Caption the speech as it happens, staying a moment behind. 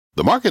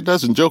The market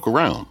doesn't joke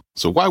around,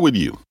 so why would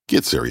you?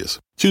 Get serious.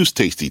 Choose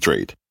Tasty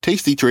Trade.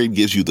 Tasty Trade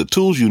gives you the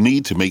tools you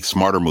need to make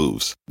smarter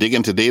moves. Dig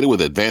into data with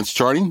advanced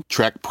charting,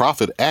 track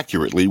profit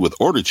accurately with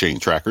order chain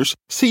trackers,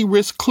 see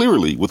risk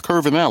clearly with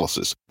curve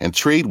analysis, and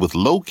trade with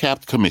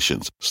low-capped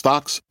commissions,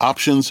 stocks,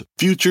 options,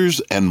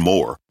 futures, and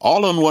more.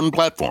 All on one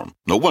platform.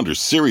 No wonder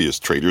serious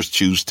traders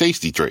choose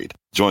Tasty Trade.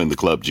 Join the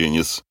club,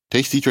 genius.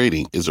 Tasty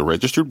Trading is a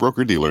registered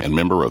broker-dealer and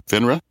member of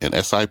FINRA and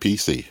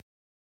SIPC.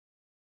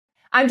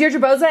 I'm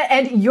Deirdre Boza,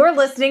 and you're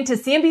listening to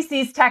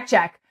CNBC's Tech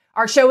Check.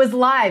 Our show is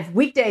live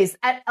weekdays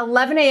at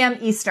 11 a.m.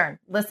 Eastern.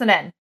 Listen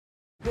in.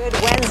 Good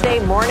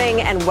Wednesday morning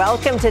and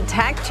welcome to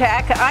Tech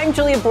Check. I'm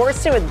Julia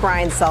Boorstin with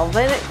Brian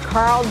Sullivan.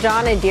 Carl,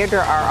 John, and Deirdre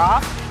are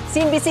off.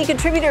 CNBC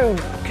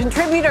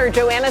contributor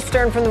Joanna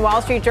Stern from the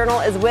Wall Street Journal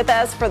is with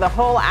us for the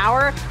whole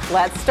hour.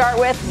 Let's start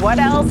with what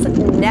else?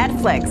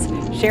 Netflix.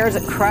 Shares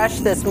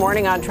crushed this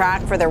morning, on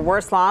track for their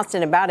worst loss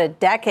in about a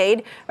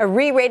decade. A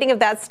re-rating of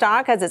that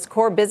stock as its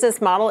core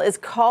business model is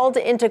called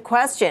into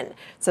question.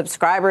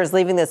 Subscribers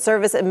leaving the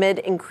service amid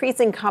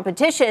increasing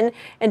competition.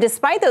 And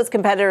despite those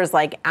competitors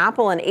like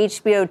Apple and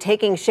HBO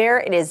taking share,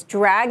 it is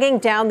dragging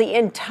down the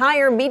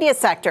entire media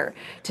sector.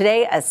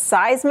 Today, a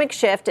seismic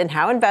shift in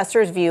how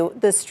investors view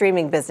the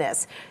streaming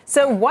business.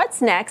 So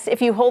what's next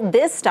if you hold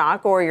this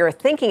stock or you're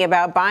thinking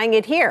about buying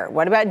it here?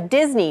 What about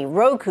Disney,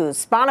 Roku,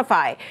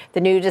 Spotify, the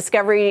new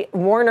Discovery,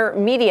 Warner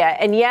Media,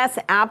 and yes,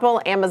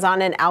 Apple,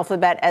 Amazon, and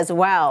Alphabet as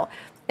well?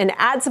 An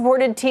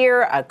ad-supported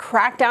tier, a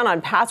crackdown on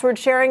password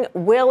sharing.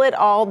 Will it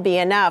all be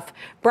enough?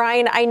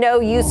 Brian, I know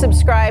you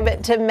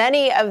subscribe to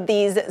many of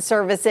these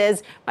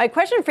services. My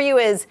question for you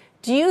is,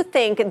 do you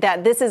think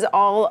that this is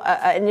all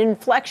an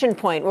inflection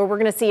point where we're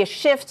going to see a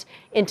shift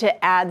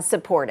into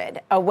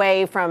ad-supported,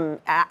 away from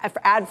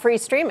ad-free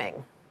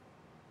streaming?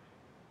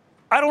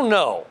 I don't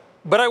know,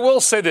 but I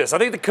will say this. I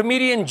think the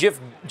comedian Jim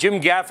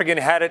Gaffigan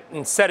had it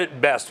and said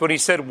it best when he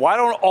said, why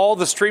don't all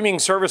the streaming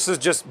services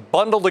just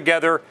bundle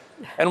together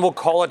and we'll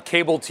call it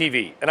cable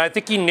TV? And I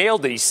think he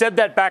nailed it. He said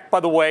that back, by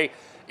the way,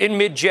 in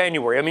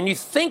mid-January. I mean, you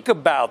think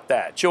about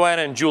that,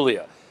 Joanna and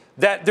Julia,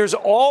 that there's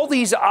all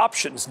these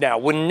options now.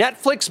 When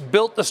Netflix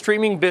built the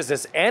streaming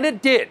business, and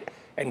it did,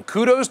 and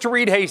kudos to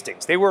Reed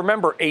Hastings, they were,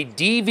 remember, a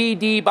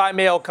DVD by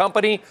mail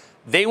company.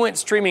 They went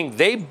streaming.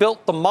 They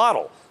built the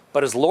model.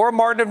 But as Laura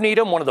Martin of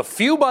Needham, one of the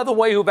few, by the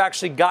way, who've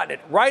actually gotten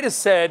it right, has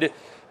said,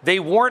 they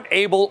weren't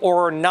able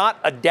or are not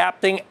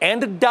adapting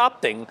and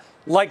adopting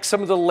like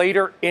some of the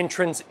later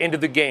entrants into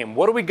the game.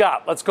 What do we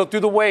got? Let's go through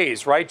the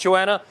ways, right,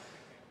 Joanna?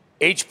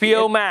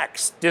 HBO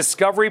Max,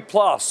 Discovery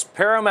Plus,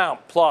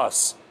 Paramount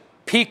Plus,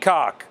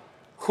 Peacock,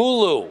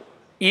 Hulu,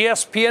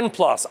 ESPN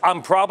Plus.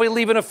 I'm probably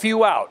leaving a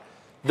few out.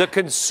 The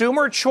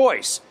consumer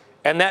choice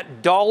and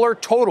that dollar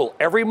total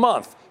every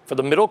month for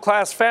the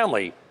middle-class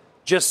family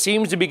just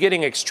seems to be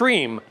getting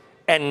extreme,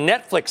 and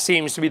Netflix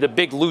seems to be the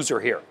big loser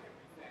here.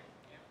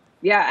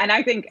 Yeah, and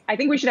I think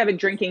we should have a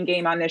drinking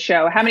game on this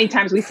show. How many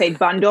times we say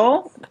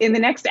bundle in the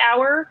next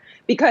hour?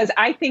 Because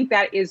I think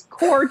that is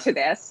core to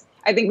this.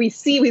 I think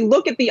we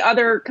look at the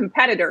other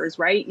competitors,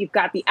 right? You've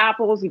got the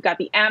Apples, you've got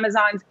the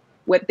Amazons.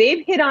 What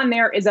they've hit on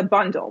there is a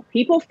bundle.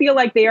 People feel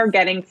like they are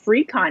getting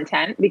free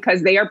content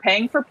because they are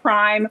paying for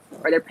Prime,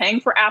 or they're paying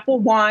for Apple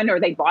One, or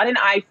they bought an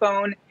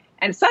iPhone.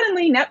 And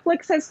suddenly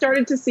Netflix has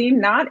started to seem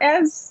not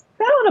as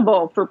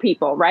palatable for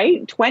people,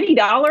 right?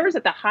 $20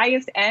 at the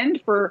highest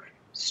end for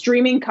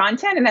streaming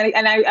content.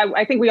 And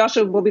I think we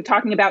also will be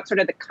talking about sort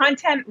of the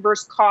content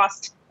versus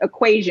cost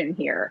equation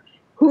here.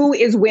 Who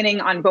is winning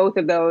on both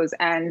of those?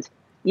 And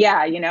yeah,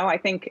 I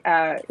think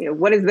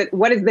what is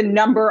the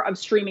number of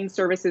streaming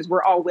services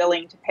we're all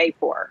willing to pay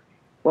for?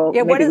 Well,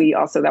 yeah,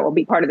 that will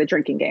be part of the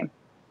drinking game.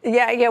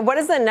 Yeah. What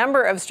is the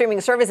number of streaming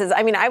services?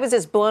 I mean, I was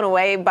just blown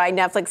away by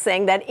Netflix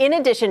saying that in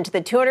addition to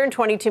the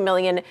 222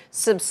 million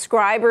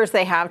subscribers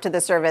they have to the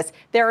service,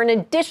 there are an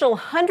additional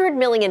 100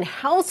 million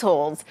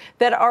households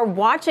that are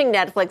watching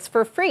Netflix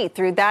for free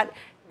through that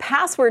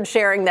password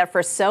sharing that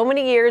for so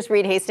many years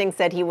Reed Hastings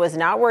said he was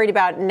not worried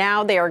about.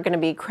 Now they are going to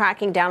be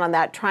cracking down on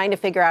that, trying to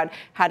figure out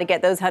how to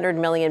get those 100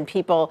 million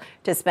people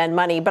to spend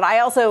money. But I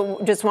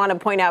also just want to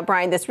point out,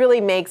 Brian, this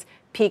really makes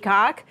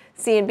Peacock,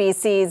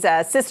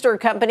 CNBC's sister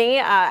company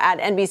at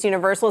NBC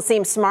Universal,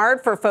 seem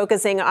smart for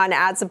focusing on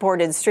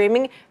ad-supported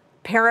streaming.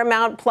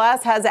 Paramount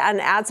Plus has an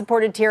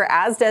ad-supported tier,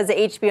 as does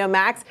HBO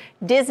Max.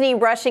 Disney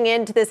rushing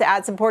into this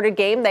ad-supported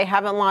game. They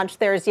haven't launched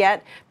theirs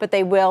yet, but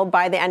they will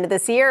by the end of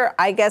this year.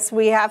 I guess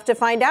we have to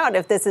find out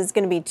if this is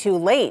going to be too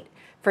late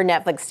for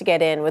Netflix to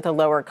get in with a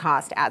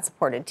lower-cost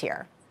ad-supported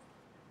tier.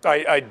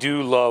 I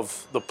do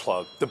love the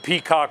plug, the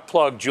Peacock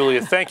plug,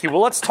 Julia. Thank you. Well,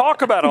 let's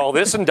talk about all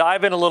this and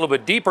dive in a little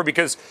bit deeper,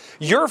 because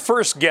your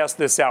first guest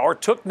this hour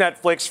took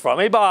Netflix from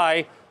a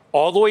buy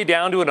all the way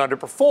down to an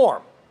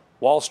underperform.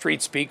 Wall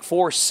Street speak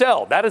for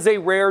sell. That is a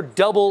rare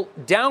double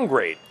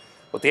downgrade.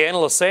 With the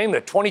analysts saying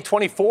that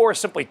 2024 is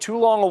simply too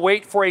long a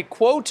wait for a,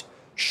 quote,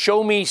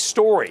 show me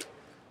story.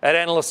 That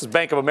analyst is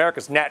Bank of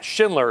America's Nat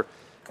Schindler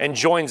and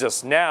joins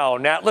us now.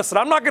 Nat, listen,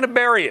 I'm not going to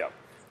bury you,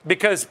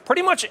 because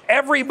pretty much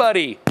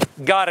everybody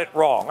got it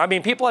wrong. I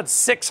mean, people had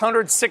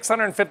 $600,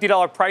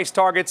 $650 price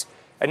targets,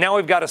 and now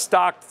we've got a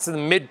stock that's in the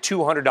mid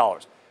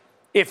 $200.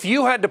 If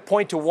you had to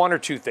point to one or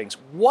two things,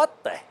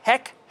 what the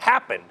heck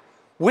happened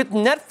with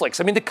Netflix?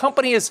 I mean, the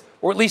company is,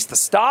 or at least the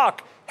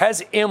stock,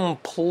 has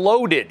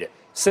imploded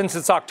since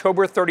its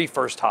October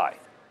 31st high.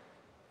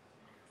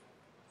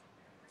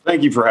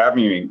 Thank you for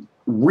having me.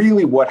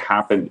 Really what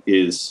happened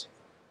is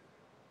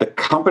the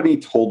company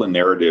told a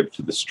narrative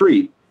to the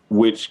street,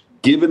 which,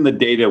 given the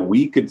data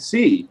we could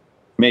see,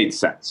 made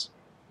sense.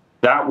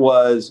 That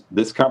was,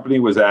 this company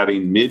was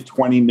adding mid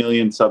 20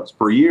 million subs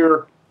per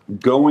year,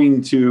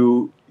 going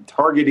to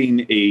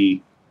targeting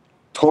a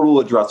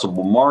total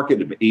addressable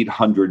market of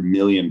 800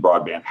 million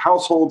broadband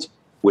households,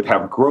 would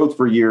have growth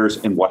for years.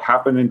 And what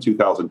happened in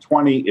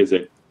 2020 is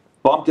it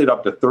bumped it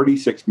up to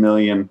 36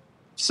 million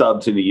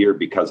subs in a year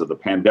because of the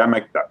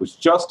pandemic. That was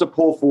just a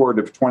pull forward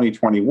of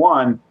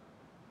 2021.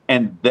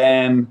 And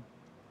then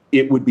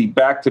it would be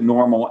back to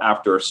normal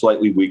after a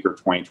slightly weaker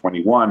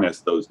 2021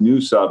 as those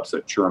new subs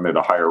that churn at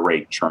a higher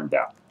rate churned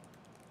out.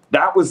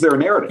 That was their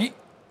narrative.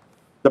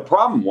 The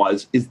problem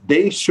is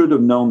they should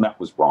have known that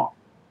was wrong.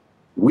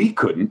 We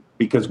couldn't,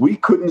 because we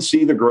couldn't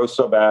see the gross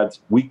sub ads.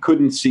 We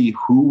couldn't see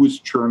who was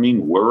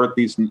churning,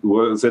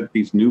 was it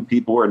these new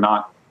people or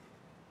not.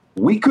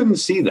 We couldn't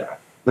see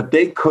that, but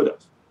they could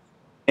have.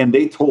 And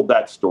they told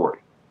that story.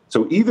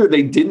 So either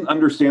they didn't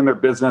understand their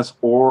business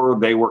or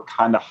they were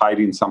kind of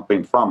hiding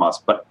something from us,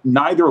 but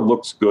neither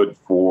looks good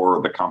for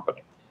the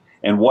company.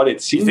 And what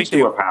it seems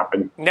to have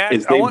happened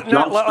is they've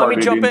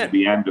jump-started into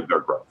the end of their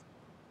growth.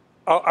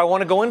 I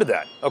want to go into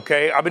that,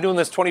 okay? I've been doing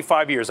this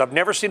 25 years. I've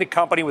never seen a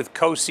company with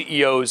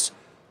co-CEOs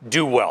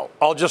do well.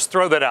 I'll just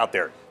throw that out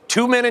there.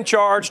 2 men in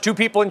charge, 2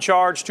 people in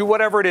charge, 2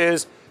 whatever it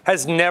is,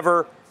 has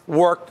never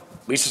worked,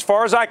 at least as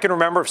far as I can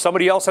remember. If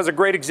somebody else has a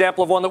great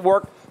example of one that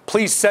worked,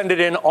 please send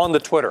it in on the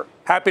Twitter.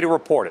 Happy to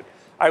report it.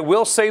 I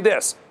will say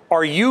this.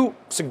 Are you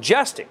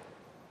suggesting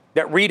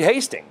that Reed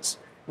Hastings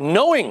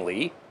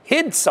knowingly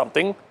hid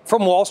something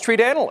from Wall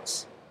Street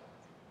analysts?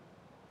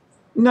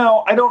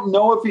 No, I don't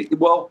know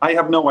if I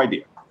have no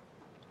idea.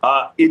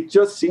 It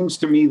just seems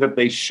to me that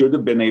they should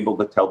have been able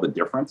to tell the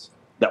difference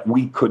that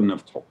we couldn't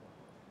have told.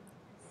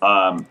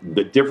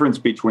 The difference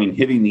between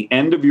hitting the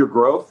end of your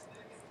growth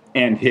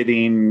and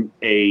hitting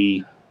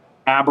a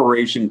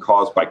aberration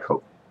caused by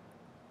COVID.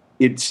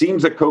 It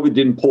seems that COVID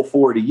didn't pull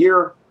forward a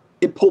year.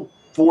 It pulled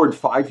forward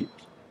 5 years.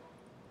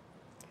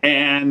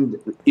 And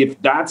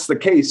if that's the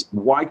case,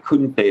 why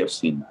couldn't they have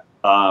seen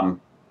that?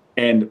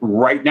 And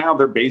right now,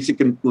 they're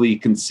basically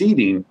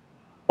conceding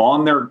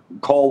on their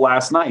call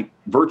last night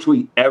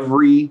virtually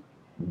every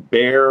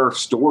bear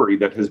story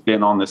that has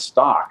been on this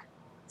stock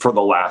for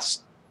the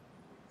last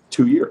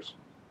 2 years.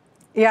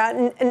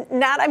 Yeah,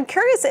 Nat, I'm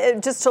curious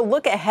just to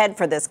look ahead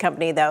for this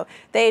company, though.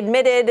 They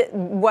admitted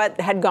what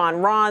had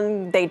gone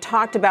wrong. They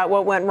talked about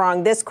what went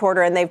wrong this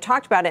quarter, and they've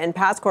talked about it in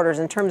past quarters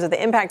in terms of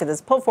the impact of this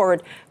pull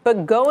forward.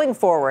 But going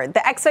forward,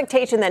 the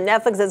expectation that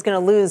Netflix is going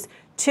to lose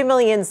 2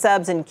 million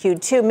subs in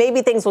Q2,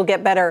 maybe things will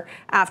get better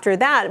after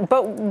that.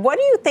 But what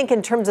do you think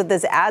in terms of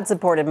this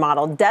ad-supported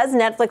model? Does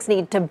Netflix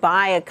need to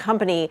buy a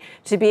company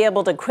to be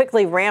able to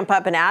quickly ramp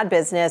up an ad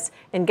business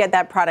and get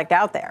that product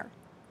out there?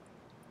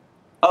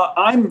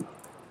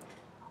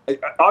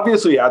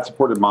 Obviously,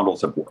 ad-supported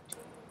models have worked.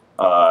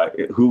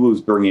 Hulu's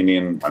bringing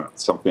in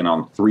something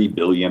on $3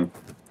 billion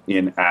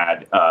in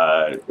ad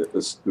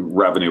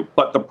revenue.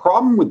 But the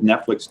problem with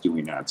Netflix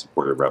doing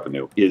ad-supported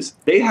revenue is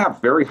they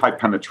have very high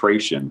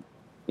penetration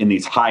in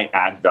these high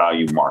ad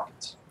value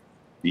markets,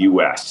 the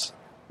US,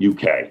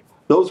 UK.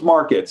 Those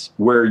markets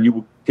where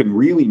you can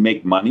really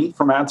make money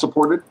from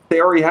ad-supported, they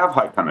already have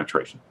high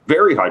penetration,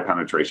 very high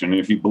penetration.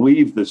 And if you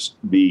believe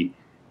the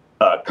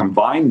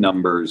combined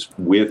numbers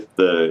with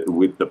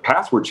the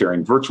password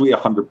sharing, virtually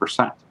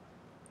 100%.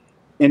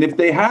 And if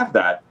they have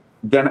that,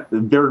 then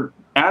their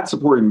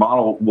ad-supported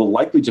model will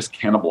likely just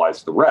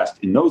cannibalize the rest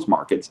in those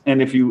markets.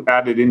 And if you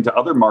add it into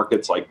other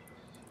markets like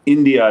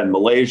India and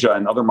Malaysia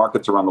and other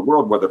markets around the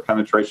world where their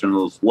penetration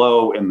is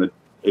low and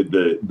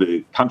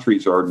the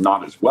countries are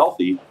not as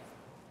wealthy,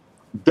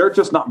 they're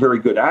just not very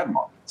good ad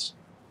markets.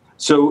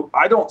 So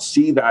I don't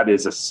see that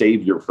as a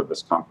savior for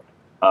this company.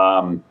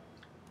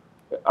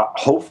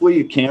 Hopefully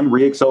it can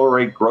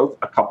reaccelerate growth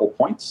a couple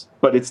points,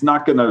 but it's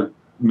not going to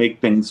make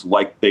things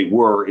like they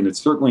were, and it's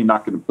certainly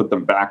not going to put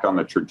them back on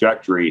the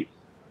trajectory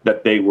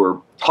that they were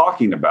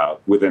talking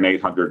about with an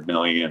 800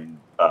 million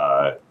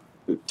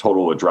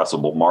total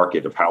addressable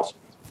market of households.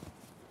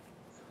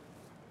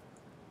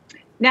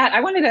 Nat,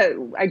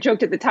 I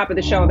joked at the top of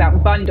the show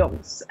about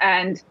bundles.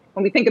 And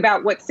when we think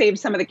about what saved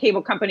some of the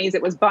cable companies,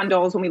 it was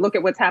bundles. When we look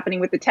at what's happening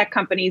with the tech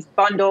companies,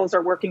 bundles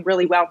are working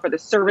really well for the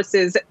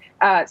services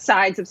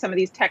sides of some of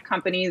these tech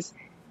companies.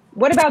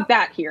 What about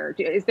that here?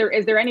 Is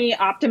there any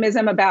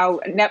optimism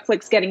about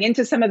Netflix getting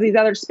into some of these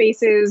other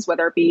spaces,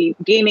 whether it be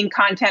gaming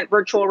content,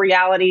 virtual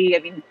reality? I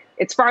mean,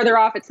 it's farther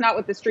off. It's not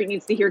what the street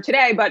needs to hear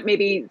today, but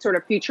maybe sort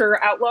of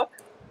future outlook?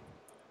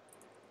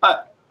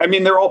 I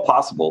mean, they're all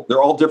possible.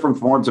 They're all different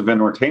forms of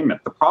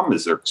entertainment. The problem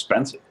is they're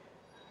expensive.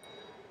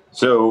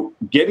 So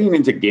getting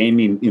into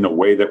gaming in a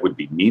way that would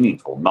be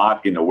meaningful,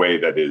 not in a way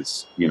that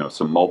is,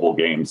 some mobile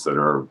games that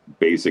are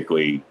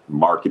basically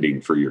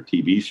marketing for your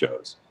TV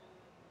shows,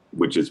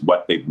 which is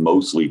what they've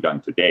mostly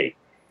done to date.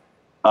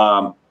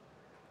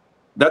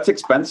 That's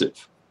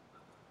expensive.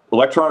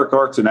 Electronic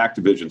Arts and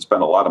Activision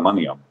spend a lot of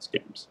money on these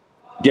games.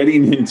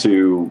 Getting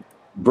into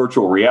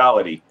virtual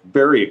reality,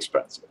 very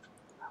expensive,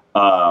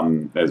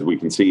 as we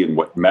can see in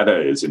what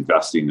Meta is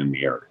investing in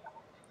the area.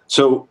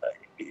 So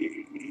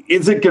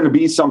is it going to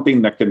be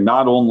something that can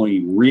not only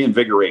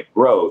reinvigorate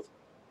growth,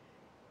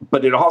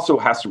 but it also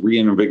has to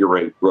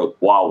reinvigorate growth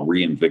while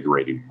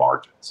reinvigorating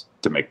margins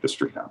to make the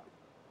street happy?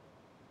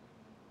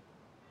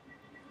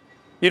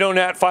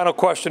 Nat, final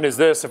question is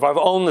this. If I've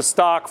owned the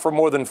stock for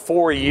more than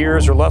 4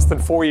 years, or less than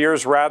 4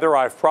 years, rather,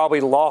 I've probably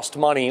lost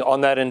money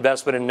on that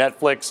investment in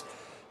Netflix.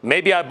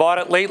 Maybe I bought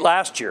it late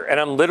last year, and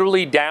I'm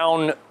literally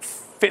down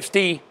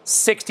 50,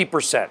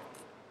 60%.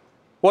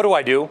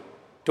 What do?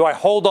 Do I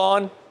hold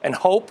on and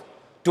hope?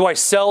 Do I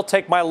sell,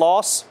 take my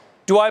loss?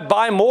 Do I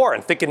buy more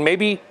and thinking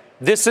maybe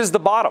this is the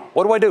bottom?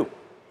 What do I do?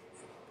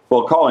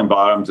 Well, calling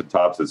bottoms and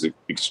tops is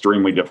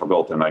extremely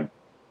difficult, and I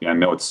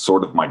know it's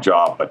sort of my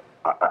job, but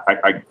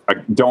I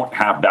don't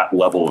have that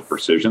level of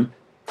precision.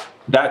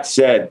 That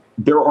said,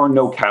 there are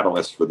no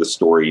catalysts for the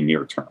story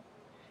near term.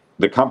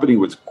 The company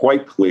was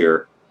quite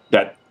clear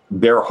that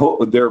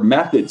their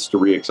methods to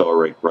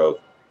reaccelerate growth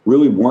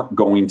really weren't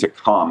going to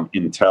come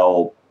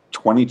until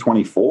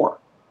 2024.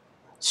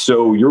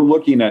 So you're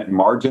looking at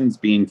margins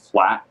being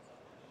flat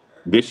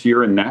this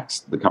year and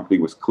next. The company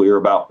was clear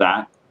about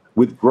that,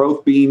 with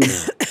growth being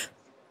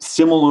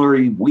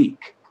similarly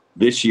weak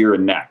this year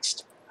and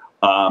next.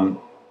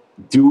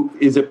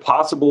 Is it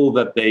possible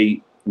that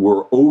they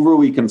were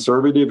overly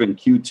conservative in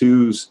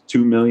Q2's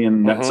 2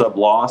 million net sub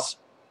loss,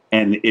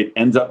 and it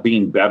ends up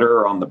being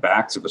better on the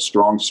backs of a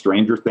strong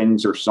Stranger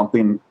Things or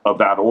something of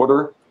that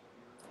order?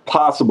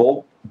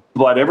 Possible,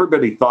 but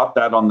everybody thought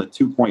that on the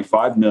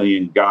 2.5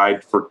 million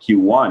guide for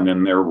Q1,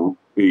 and they're,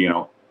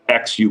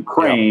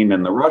 ex-Ukraine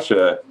and the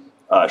Russia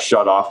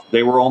shut off,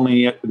 they were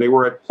at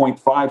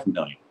 0.5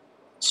 million.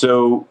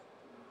 So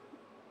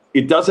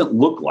it doesn't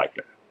look like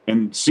it.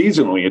 And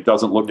seasonally, it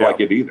doesn't look like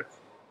it either.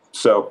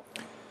 So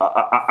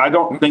I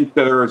don't think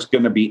there's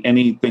going to be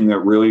anything that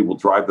really will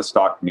drive the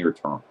stock near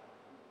term.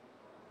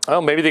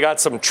 Oh, maybe they got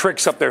some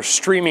tricks up their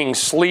streaming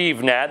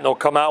sleeve, Nat, and they'll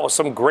come out with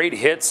some great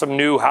hits, some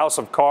new House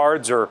of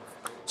Cards or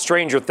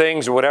Stranger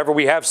Things or whatever.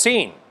 We have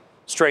seen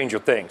Stranger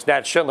Things.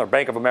 Nat Schindler,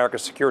 Bank of America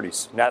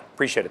Securities. Nat,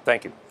 appreciate it.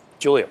 Thank you.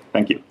 Julia.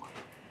 Thank you.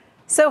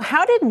 So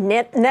how did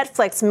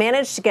Netflix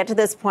manage to get to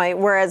this point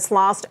where it's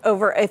lost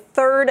over a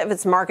third of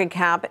its market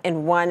cap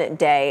in one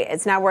day?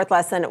 It's now worth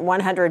less than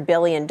 $100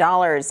 billion.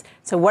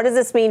 So what does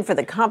this mean for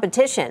the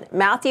competition?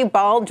 Matthew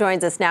Ball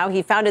joins us now.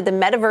 He founded the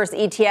Metaverse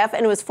ETF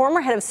and was former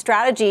head of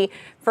strategy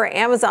for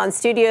Amazon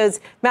Studios.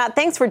 Matt,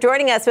 thanks for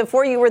joining us.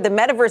 Before you were the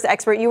Metaverse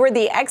expert, you were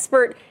the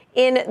expert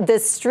in the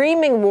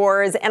streaming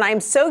wars. And I'm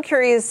so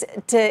curious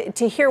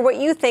to hear what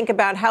you think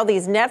about how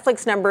these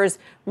Netflix numbers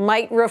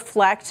might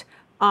reflect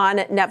on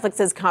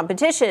Netflix's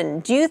competition.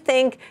 Do you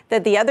think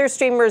that the other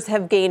streamers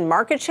have gained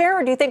market share,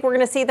 or do you think we're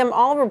going to see them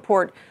all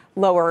report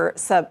lower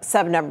sub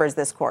numbers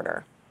this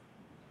quarter?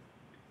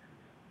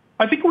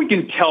 I think we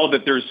can tell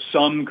that there's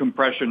some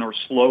compression or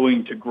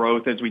slowing to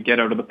growth as we get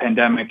out of the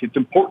pandemic. It's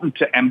important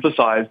to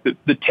emphasize that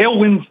the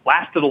tailwinds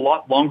lasted a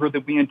lot longer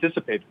than we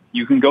anticipated.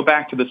 You can go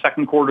back to the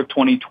second quarter of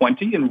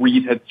 2020, and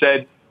Reed had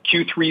said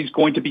Q3 is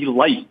going to be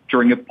light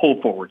during a pull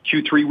forward.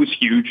 Q3 was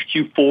huge.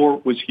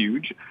 Q4 was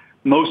huge.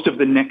 Most of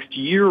the next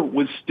year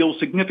was still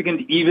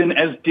significant, even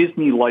as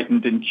Disney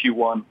lightened in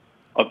Q1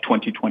 of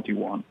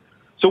 2021.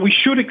 So we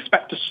should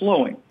expect a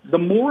slowing. The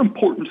more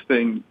important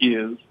thing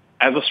is,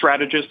 as a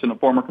strategist and a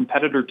former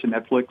competitor to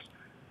Netflix,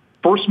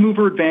 first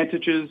mover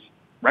advantages,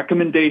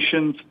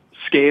 recommendations,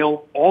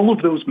 scale, all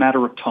of those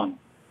matter a ton.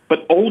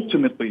 But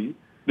ultimately,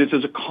 this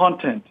is a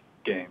content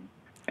game.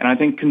 And I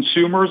think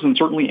consumers and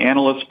certainly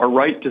analysts are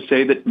right to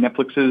say that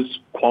Netflix's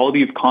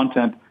quality of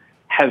content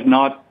has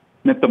not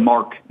met the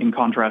mark in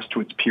contrast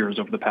to its peers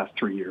over the past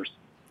 3 years.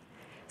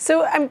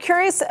 So I'm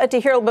curious to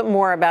hear a little bit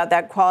more about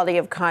that quality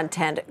of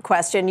content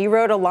question. You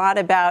wrote a lot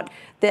about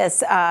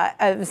this,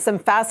 some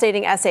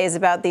fascinating essays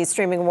about these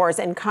streaming wars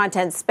and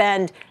content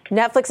spend.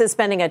 Netflix is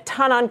spending a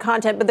ton on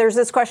content, but there's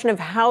this question of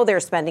how they're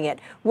spending it.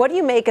 What do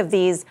you make of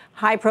these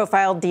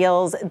high-profile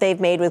deals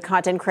they've made with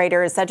content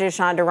creators such as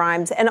Shonda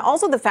Rhimes, and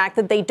also the fact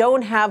that they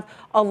don't have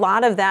a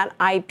lot of that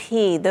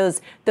IP,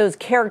 those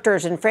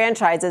characters and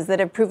franchises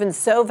that have proven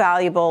so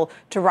valuable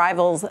to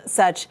rivals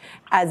such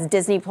as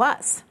Disney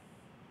Plus?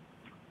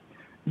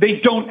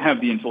 They don't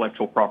have the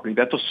intellectual property.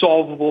 That's a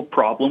solvable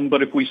problem.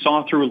 But if we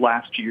saw through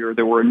last year,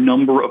 there were a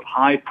number of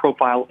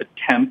high-profile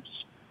attempts.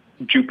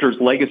 Jupiter's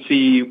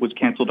Legacy was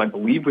canceled, I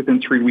believe,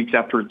 within 3 weeks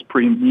after its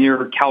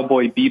premiere.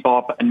 Cowboy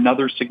Bebop,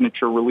 another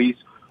signature release,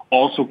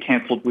 also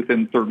canceled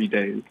within 30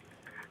 days.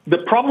 The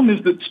problem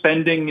is that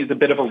spending is a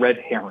bit of a red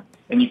herring.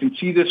 And you can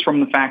see this from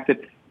the fact that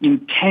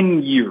in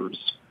 10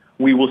 years,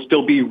 we will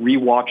still be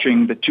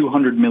rewatching the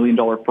 $200 million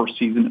first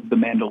season of The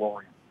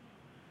Mandalorian.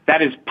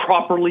 That is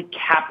properly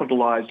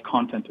capitalized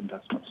content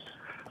investments.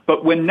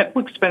 But when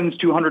Netflix spends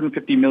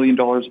 $250 million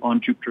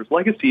on Jupiter's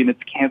Legacy and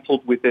it's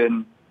canceled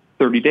within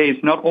 30 days,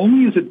 not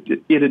only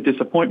is it a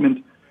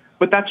disappointment,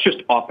 but that's just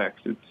OpEx.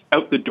 It's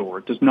out the door.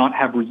 It does not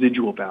have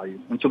residual value.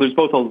 And so there's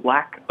both a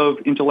lack of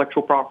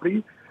intellectual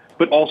property,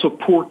 but also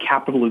poor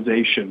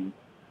capitalization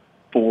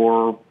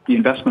for the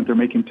investment they're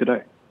making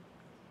today.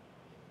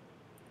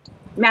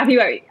 Matthew,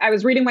 I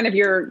was reading one of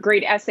your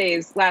great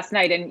essays last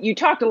night, and you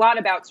talked a lot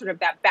about sort of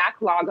that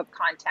backlog of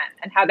content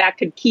and how that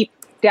could keep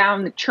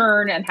down the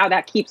churn and how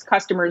that keeps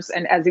customers,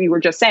 and as you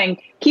were just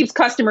saying, keeps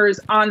customers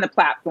on the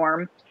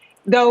platform.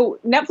 Though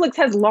Netflix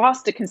has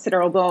lost a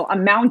considerable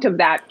amount of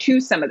that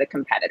to some of the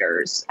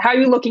competitors. How are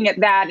you looking at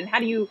that, and how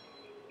do you,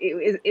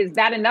 is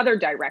that another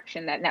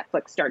direction that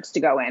Netflix starts to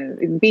go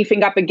in,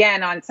 beefing up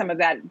again on some of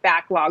that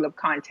backlog of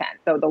content,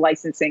 though the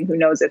licensing, who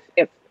knows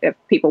if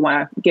people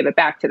want to give it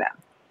back to them?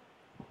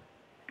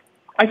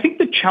 I think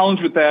the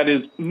challenge with that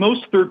is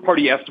most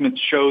third-party estimates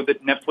show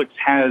that Netflix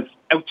has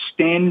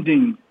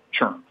outstanding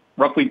churn,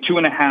 roughly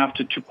 2.5%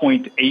 to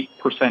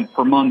 2.8%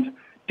 per month.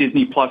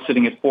 Disney Plus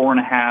sitting at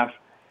 4.5%.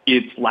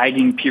 It's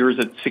lagging peers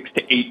at 6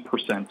 to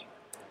 8%.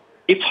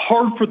 It's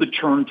hard for the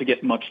churn to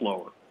get much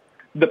lower.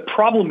 The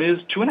problem is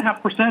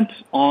 2.5%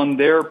 on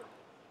their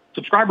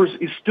subscribers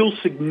is still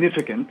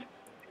significant.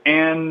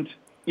 And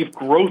if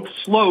growth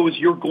slows,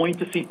 you're going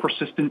to see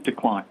persistent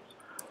declines.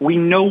 We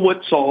know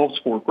what solves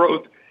for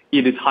growth.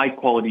 It is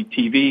high-quality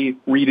TV.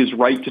 Reed is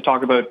right to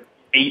talk about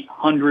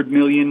 800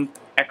 million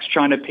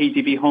ex-China pay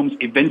TV homes.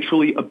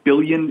 Eventually, 1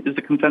 billion is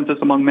the consensus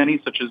among many,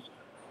 such as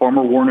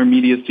former Warner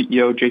Media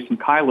CEO Jason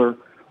Kilar.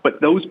 But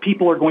those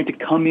people are going to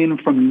come in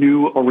from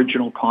new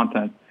original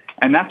content.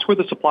 And that's where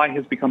the supply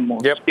has become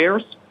more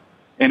scarce.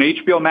 And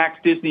HBO Max,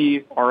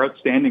 Disney are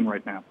outstanding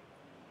right now.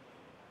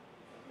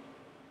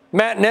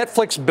 Matt,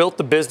 Netflix built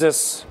the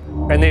business,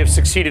 and they have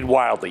succeeded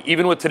wildly,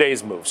 even with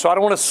today's move. So I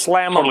don't want to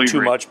slam them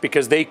too much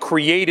because they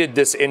created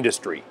this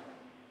industry.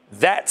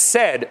 That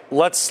said,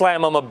 let's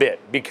slam them a bit,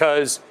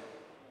 because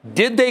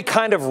did they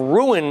kind of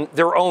ruin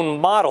their own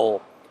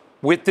model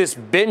with this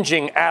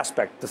binging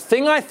aspect? The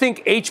thing I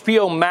think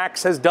HBO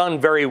Max has done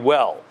very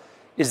well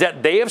is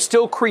that they have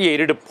still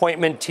created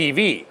appointment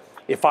TV.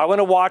 If I want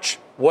to watch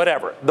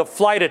whatever, The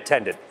Flight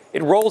Attendant,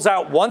 it rolls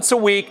out once a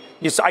week.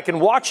 I can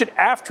watch it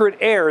after it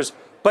airs,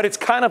 but it's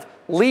kind of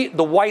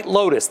The White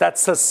Lotus, that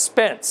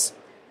suspense.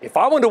 If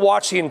I want to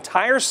watch the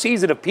entire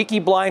season of Peaky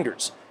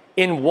Blinders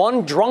in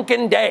one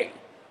drunken day,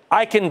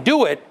 I can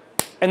do it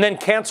and then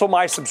cancel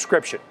my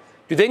subscription.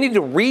 Do they need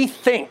to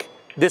rethink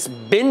this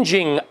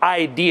binging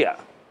idea?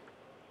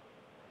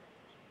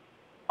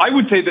 I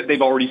would say that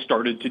they've already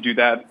started to do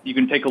that. You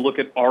can take a look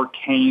at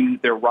Arcane,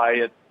 their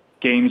Riot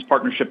Games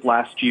partnership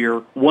last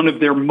year, one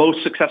of their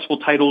most successful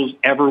titles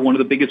ever, one of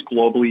the biggest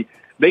globally.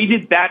 They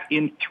did that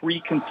in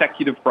 3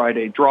 consecutive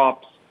Friday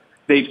drops.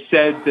 They've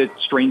said that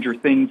Stranger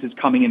Things is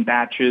coming in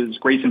batches,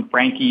 Grace and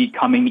Frankie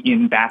coming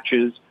in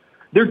batches.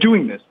 They're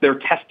doing this. They're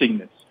testing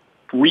this.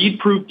 Reed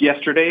proved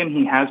yesterday, and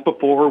he has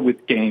before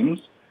with games,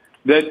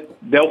 that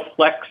they'll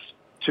flex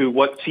to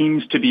what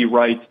seems to be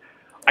right.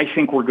 I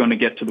think we're going to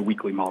get to the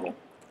weekly model.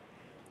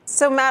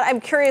 So, Matt, I'm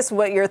curious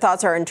what your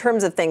thoughts are in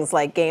terms of things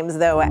like games,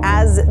 though.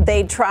 As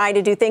they try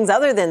to do things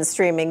other than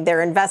streaming,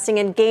 they're investing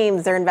in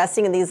games, they're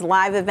investing in these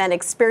live event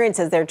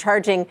experiences, they're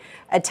charging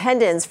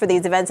attendance for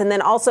these events, and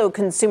then also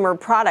consumer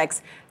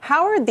products.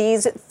 How are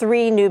these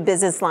 3 new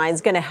business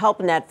lines going to help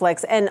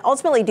Netflix? And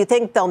ultimately, do you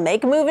think they'll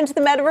make a move into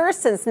the metaverse,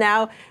 since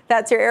now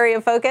that's your area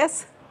of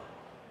focus?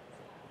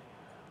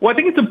 Well, I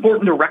think it's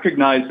important to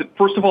recognize that,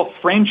 first of all,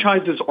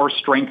 franchises are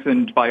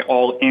strengthened by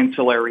all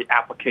ancillary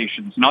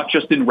applications, not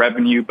just in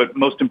revenue, but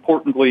most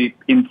importantly,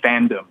 in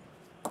fandom.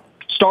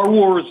 Star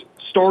Wars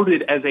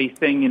started as a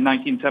thing in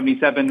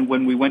 1977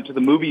 when we went to the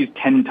movies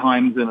 10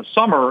 times in a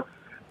summer,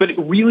 but it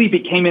really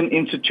became an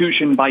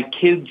institution by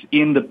kids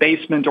in the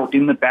basement or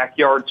in the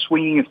backyard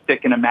swinging a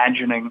stick and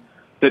imagining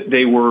that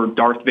they were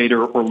Darth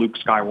Vader or Luke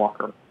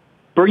Skywalker.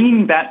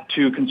 Bringing that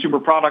to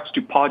consumer products,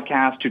 to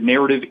podcasts, to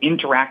narrative,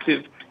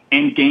 interactive,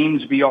 and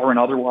games, VR and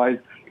otherwise,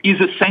 is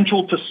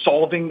essential to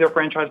solving their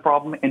franchise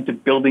problem and to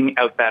building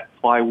out that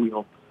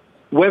flywheel.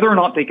 Whether or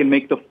not they can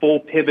make the full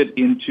pivot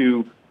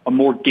into a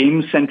more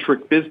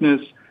game-centric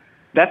business,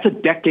 that's a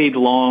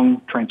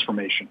decade-long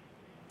transformation.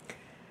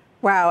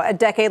 Wow, a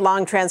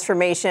decade-long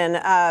transformation.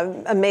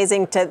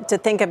 Amazing to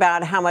think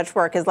about how much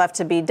work is left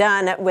to be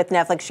done with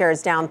Netflix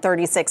shares down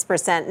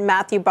 36%.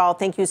 Matthew Ball,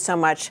 thank you so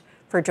much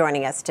for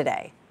joining us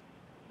today.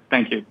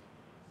 Thank you.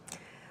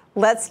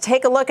 Let's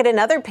take a look at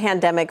another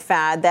pandemic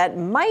fad that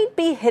might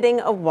be hitting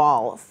a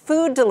wall.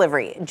 Food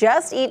delivery.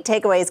 Just Eat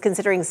Takeaway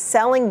considering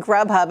selling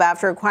Grubhub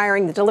after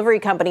acquiring the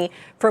delivery company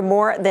for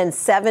more than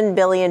 $7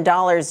 billion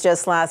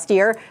just last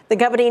year. The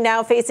company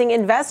now facing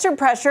investor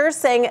pressure,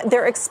 saying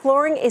they're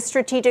exploring a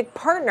strategic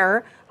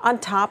partner on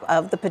top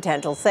of the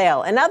potential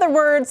sale. In other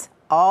words,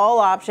 all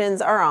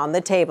options are on the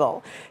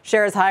table.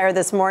 Shares higher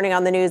this morning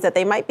on the news that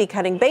they might be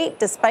cutting bait,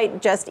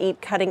 despite Just Eat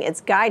cutting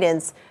its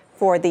guidance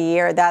for the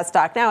year. That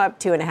stock now up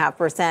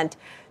 2.5%.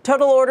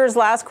 Total orders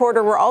last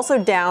quarter were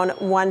also down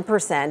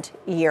 1%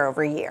 year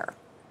over year.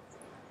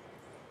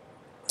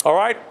 All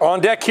right,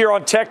 on deck here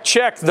on Tech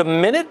Check, the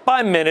minute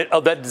by minute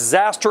of the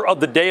disaster of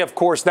the day, of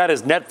course, that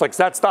is Netflix.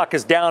 That stock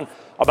is down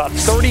about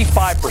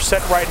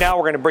 35% right now.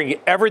 We're going to bring you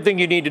everything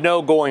you need to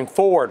know going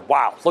forward.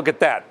 Wow, look at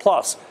that.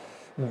 Plus,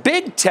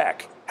 big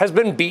tech has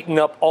been beaten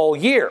up all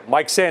year.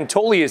 Mike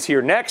Santoli is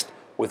here next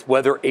with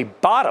whether a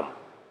bottom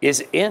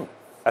is in.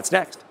 That's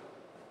next.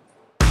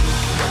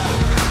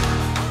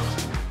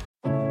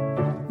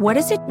 What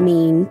does it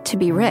mean to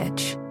be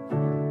rich?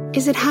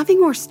 Is it having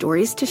more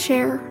stories to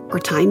share or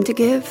time to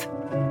give?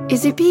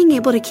 Is it being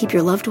able to keep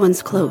your loved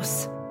ones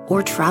close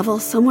or travel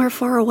somewhere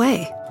far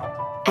away?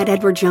 At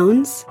Edward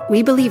Jones,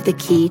 we believe the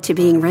key to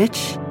being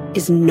rich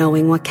is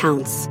knowing what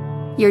counts.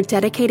 Your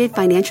dedicated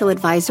financial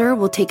advisor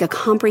will take a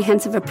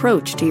comprehensive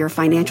approach to your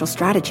financial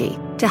strategy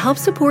to help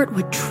support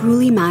what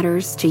truly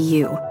matters to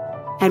you.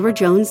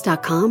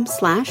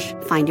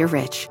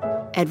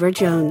 EdwardJones.com/findyourrich. Edward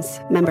Jones,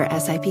 member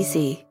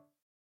SIPC.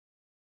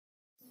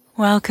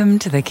 Welcome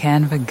to the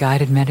Canva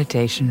guided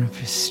meditation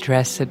for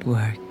stress at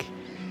work.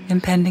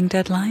 Impending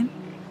deadline?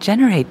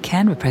 Generate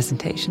Canva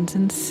presentations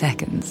in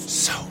seconds.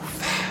 So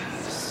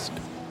fast.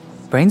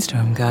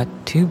 Brainstorm got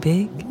too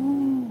big?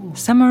 Ooh.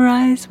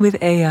 Summarize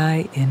with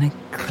AI in a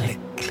click.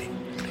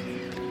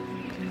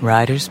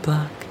 Writer's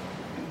block?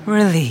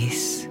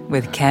 Release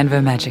with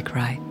Canva Magic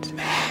Write.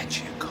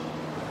 Magical.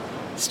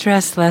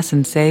 Stress less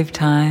and save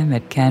time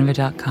at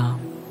canva.com.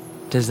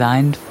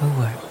 Designed for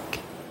work.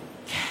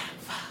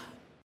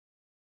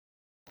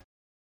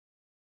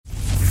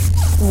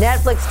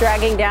 Netflix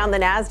dragging down the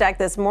NASDAQ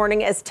this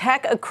morning as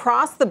tech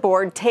across the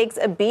board takes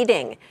a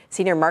beating.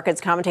 Senior markets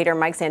commentator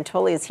Mike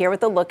Santoli is here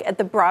with a look at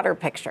the broader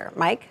picture.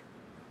 Mike?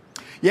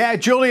 Yeah,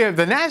 Julia,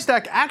 the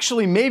NASDAQ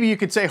actually, maybe you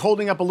could say,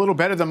 holding up a little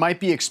better than might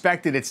be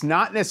expected. It's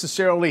not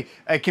necessarily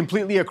a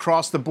completely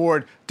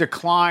across-the-board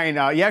decline.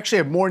 You actually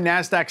have more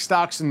NASDAQ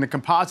stocks in the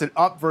composite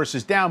up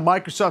versus down.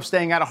 Microsoft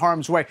staying out of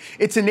harm's way.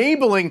 It's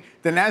enabling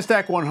the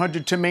NASDAQ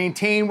 100 to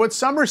maintain what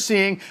some are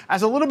seeing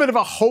as a little bit of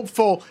a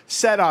hopeful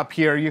setup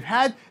here. You've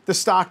had the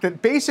stock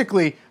that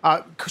basically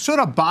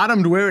sort of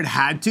bottomed where it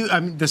had to,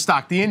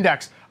 the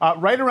index,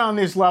 right around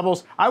these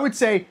levels. I would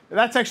say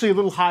that's actually a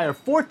little higher.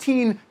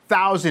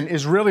 14,000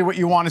 is really what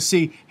you want to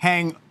see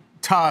hang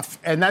tough,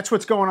 and that's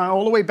what's going on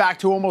all the way back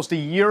to almost a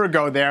year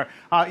ago there.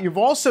 You've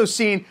also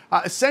seen,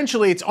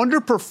 essentially, it's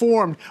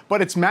underperformed,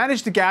 but it's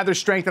managed to gather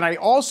strength, and I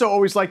also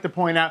always like to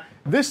point out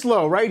this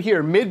low right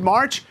here,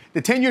 mid-March,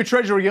 the 10-year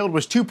Treasury yield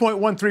was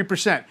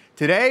 2.13%.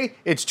 Today,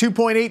 it's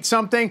 2.8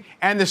 something,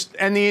 and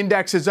the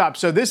index is up.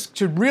 So this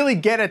should really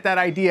get at that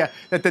idea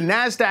that the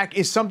NASDAQ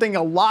is something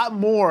a lot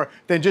more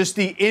than just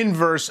the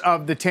inverse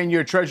of the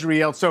 10-year Treasury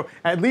yield. So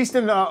at least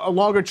in a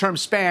longer-term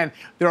span,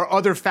 there are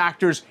other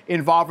factors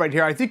involved right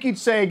here. I think you'd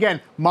say, again,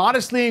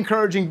 modestly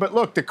encouraging, but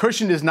look, the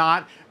cushion is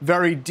not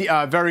very deep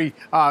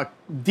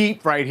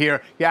right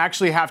here. You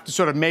actually have to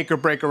sort of make or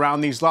break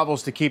around these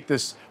levels to keep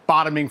this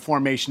bottoming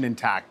formation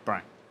intact,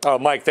 Brian. Oh,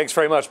 Mike, thanks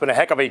very much. Been a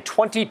heck of a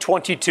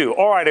 2022.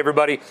 All right,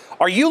 everybody.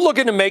 Are you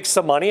looking to make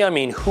some money? I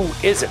mean, who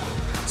isn't?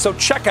 So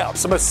check out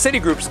some of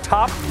Citigroup's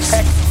top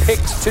tech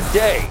picks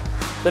today.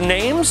 The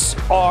names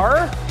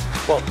are,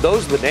 well,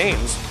 those are the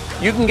names.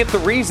 You can get the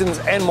reasons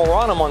and more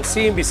on them on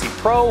CNBC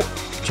Pro.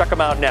 Check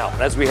them out now.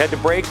 And as we head to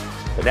break,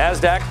 the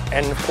NASDAQ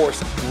and, of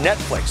course,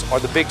 Netflix are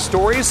the big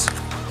stories.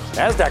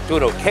 NASDAQ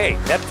doing okay.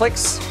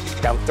 Netflix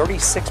down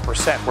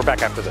 36%. We're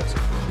back after this.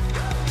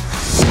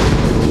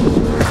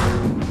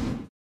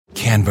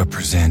 Canva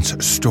presents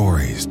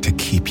stories to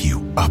keep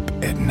you up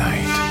at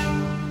night.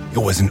 It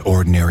was an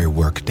ordinary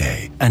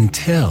workday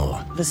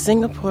until... The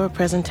Singapore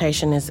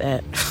presentation is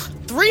at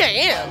 3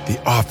 a.m.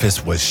 The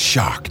office was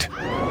shocked.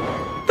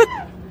 But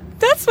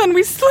that's when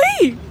we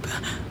sleep.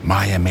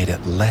 Maya made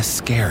it less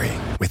scary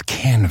with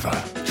Canva.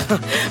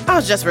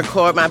 I'll just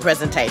record my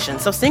presentation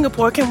so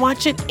Singapore can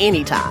watch it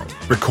anytime.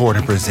 Record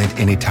and present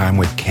anytime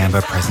with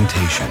Canva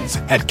presentations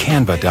at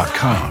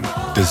canva.com.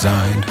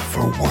 Designed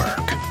for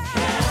work.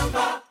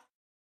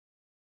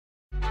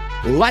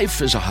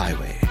 Life is a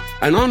highway,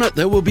 and on it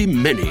there will be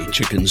many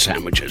chicken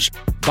sandwiches.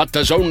 But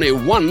there's only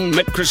one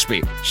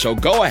McCrispy. So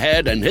go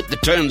ahead and hit the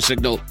turn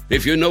signal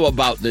if you know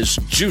about this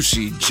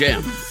juicy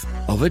gem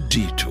of a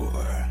detour.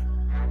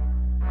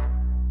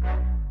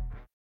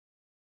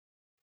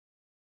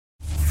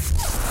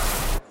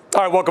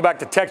 All right, welcome back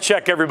to Tech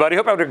Check, everybody.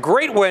 Hope you're having a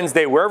great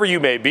Wednesday wherever you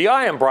may be.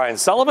 I am Brian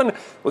Sullivan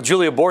with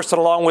Julia Boorstin,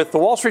 along with the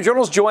Wall Street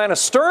Journal's Joanna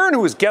Stern,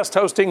 who is guest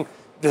hosting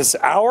this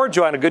hour.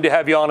 Joanna, good to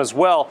have you on as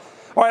well.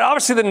 All right,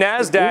 obviously the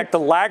NASDAQ, the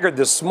laggard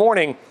this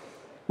morning.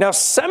 Now,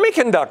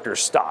 semiconductor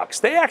stocks,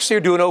 they actually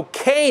are doing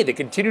okay. They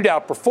continue to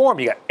outperform.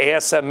 You got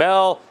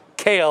ASML,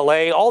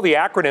 KLA, all the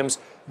acronyms.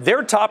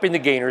 They're topping the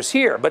gainers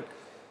here. But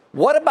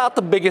what about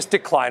the biggest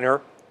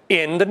decliner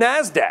in the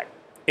NASDAQ?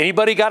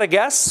 Anybody got a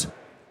guess?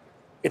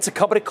 It's a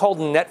company called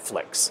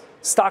Netflix.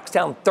 Stock's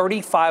down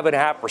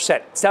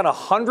 35.5%. It's down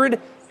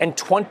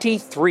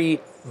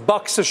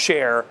 $123 a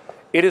share.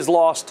 It has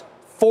lost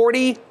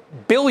 $40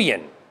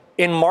 billion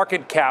in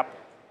market cap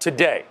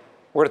today.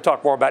 We're going to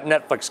talk more about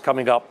Netflix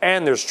coming up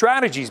and their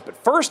strategies. But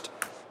first,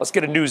 let's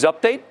get a news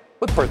update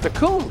with Bertha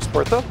Coombs.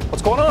 Bertha,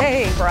 what's going on?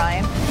 Hey,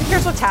 Brian.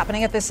 Here's what's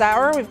happening at this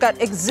hour. We've got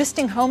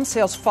existing home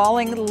sales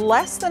falling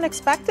less than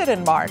expected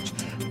in March.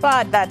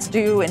 But that's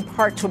due in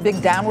part to a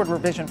big downward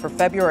revision for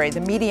February.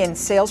 The median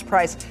sales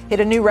price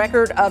hit a new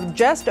record of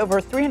just over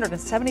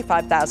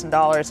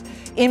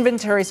 $375,000.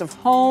 Inventories of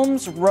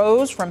homes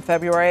rose from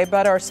February,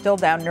 but are still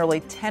down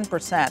nearly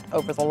 10%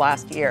 over the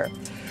last year.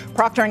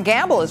 Procter &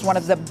 Gamble is one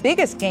of the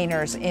biggest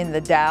gainers in the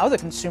Dow, the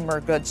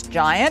consumer goods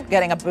giant,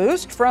 getting a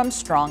boost from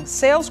strong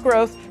sales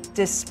growth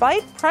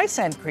despite price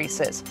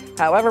increases.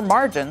 However,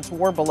 margins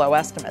were below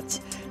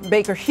estimates.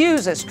 Baker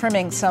Hughes is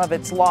trimming some of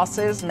its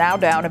losses, now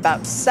down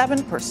about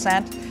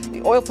 7%. The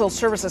oilfield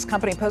services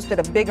company posted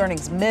a big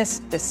earnings miss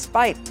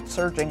despite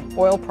surging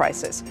oil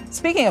prices.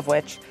 Speaking of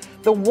which,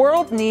 the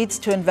world needs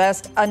to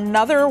invest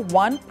another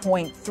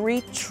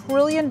 $1.3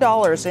 trillion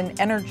in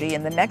energy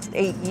in the next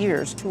 8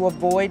 years to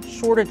avoid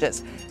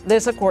shortages.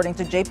 This, according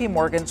to JP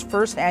Morgan's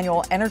first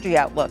annual energy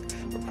outlook.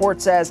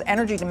 Report says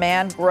energy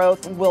demand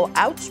growth will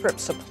outstrip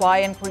supply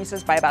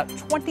increases by about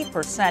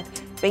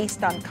 20%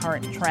 based on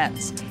current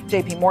trends.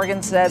 JP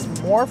Morgan says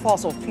more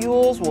fossil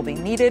fuels will be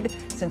needed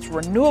since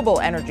renewable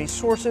energy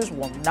sources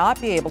will not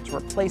be able to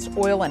replace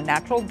oil and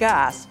natural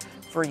gas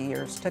for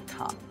years to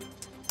come.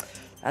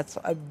 That's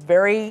a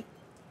very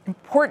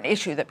important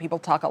issue that people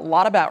talk a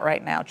lot about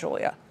right now,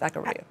 Julia. Back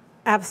over to you.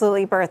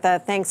 Absolutely,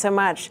 Bertha. Thanks so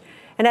much.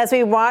 And as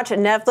we watch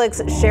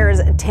Netflix shares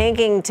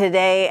tanking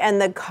today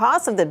and the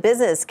cost of the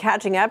business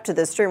catching up to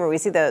the streamer, we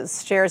see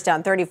those shares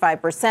down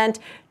 35%.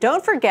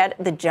 Don't forget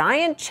the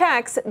giant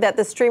checks that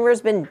the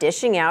streamer's been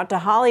dishing out to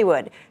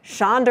Hollywood.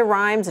 Shonda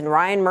Rhimes and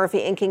Ryan Murphy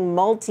inking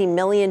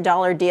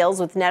multi-million-dollar deals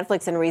with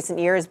Netflix in recent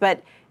years.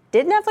 But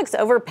did Netflix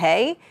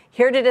overpay?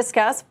 Here to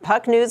discuss,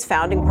 Puck News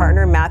founding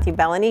partner Matthew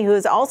Bellany, who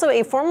is also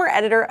a former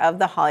editor of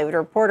The Hollywood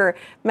Reporter.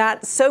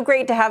 Matt, so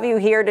great to have you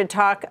here to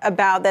talk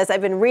about this. I've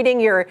been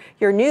reading your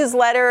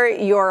newsletter,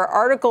 your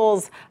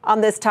articles on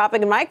this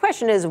topic, and my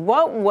question is,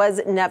 what was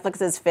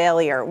Netflix's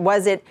failure?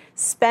 Was it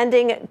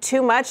spending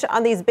too much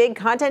on these big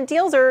content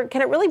deals, or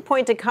can it really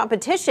point to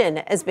competition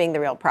as being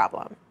the real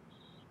problem?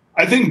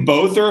 I think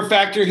both are a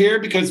factor here,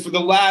 because for the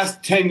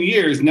last 10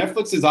 years,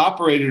 Netflix has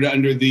operated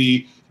under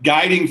the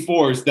guiding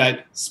force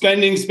that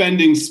spending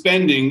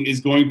is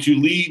going to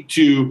lead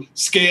to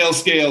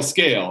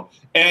scale.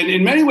 And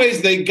in many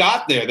ways, they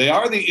got there. They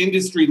are the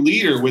industry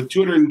leader with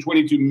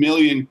 222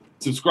 million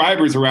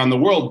subscribers around the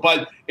world,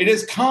 but it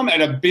has come at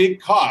a big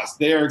cost.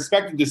 They are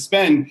expected to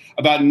spend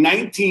about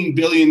 $19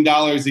 billion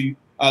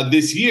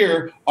this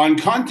year on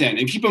content.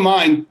 And keep in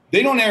mind,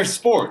 they don't air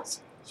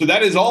sports. So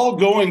that is all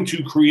going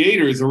to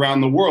creators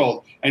around the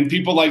world and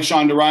people like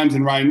Shonda Rhimes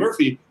and Ryan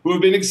Murphy, who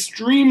have been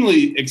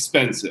extremely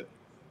expensive.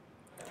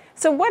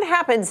 So what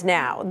happens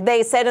now?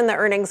 They said in the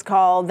earnings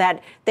call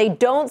that they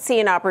don't see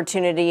an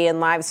opportunity in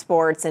live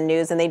sports and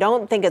news, and they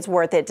don't think it's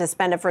worth it to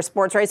spend it for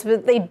sports rights,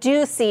 but they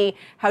do see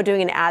how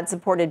doing an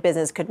ad-supported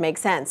business could make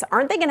sense.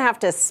 Aren't they going to have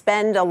to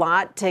spend a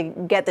lot to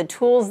get the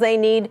tools they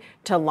need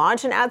to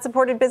launch an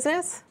ad-supported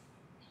business?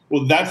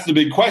 Well, that's the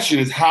big question,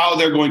 is how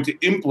they're going to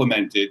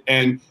implement it.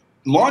 And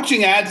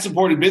launching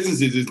ad-supported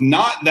businesses is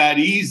not that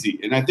easy.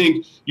 And I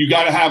think you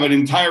got to have an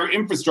entire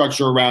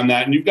infrastructure around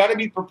that. And you've got to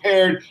be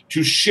prepared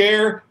to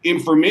share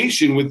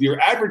information with your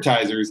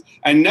advertisers.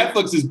 And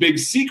Netflix's big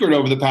secret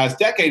over the past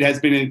decade has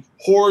been it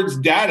hoards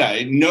data.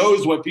 It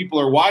knows what people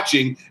are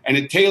watching and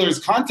it tailors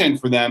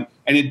content for them.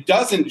 And it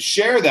doesn't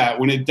share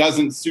that when it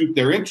doesn't suit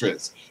their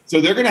interests.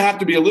 So they're going to have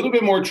to be a little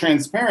bit more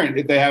transparent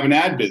if they have an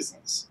ad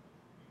business.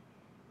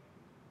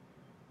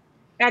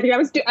 Matthew,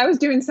 I was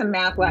doing some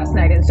math last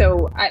night, and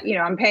so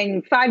I'm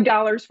paying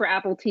 $5 for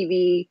Apple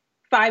TV,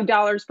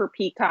 $5 for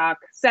Peacock,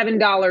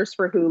 $7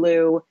 for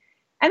Hulu,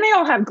 and they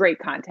all have great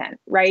content,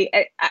 right?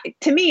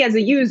 To me, as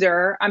a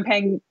user, I'm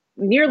paying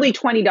nearly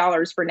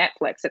 $20 for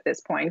Netflix at this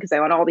point because I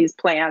want all these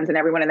plans and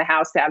everyone in the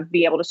house to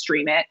be able to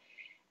stream it.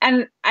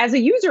 And as a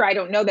user, I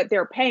don't know that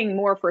they're paying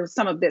more for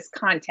some of this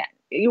content.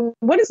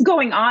 What is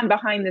going on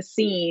behind the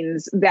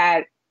scenes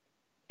that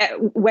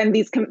when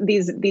these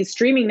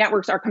streaming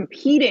networks are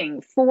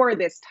competing for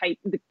the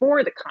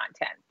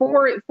content,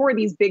 for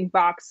these big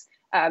box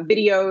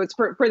videos,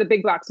 for the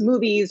big box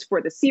movies,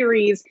 for the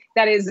series,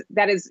 that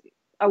is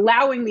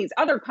allowing these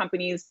other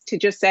companies to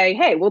just say,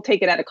 hey, we'll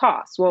take it at a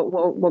cost.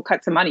 We'll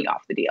cut some money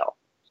off the deal.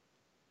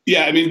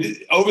 Yeah, I mean,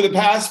 over the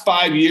past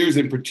 5 years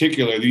in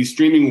particular, these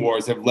streaming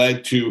wars have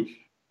led to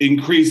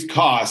increased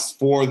costs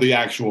for the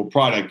actual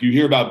product. You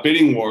hear about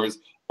bidding wars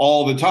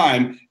all the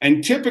time.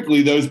 And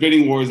typically those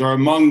bidding wars are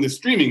among the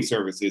streaming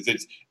services.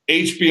 It's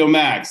HBO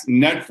Max,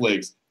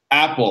 Netflix,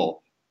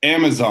 Apple,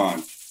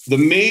 Amazon, the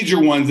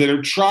major ones that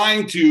are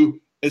trying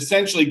to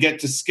essentially get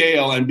to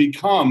scale and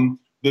become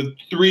the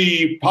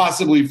 3,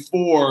 possibly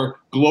 4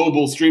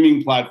 global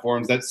streaming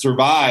platforms that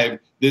survive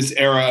this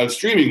era of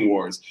streaming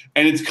wars.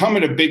 And it's come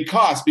at a big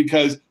cost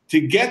because to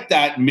get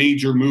that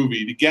major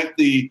movie, to get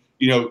the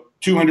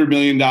 $200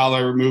 million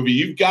movie,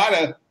 you've got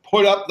to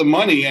put up the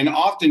money and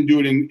often do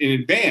it in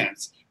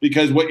advance.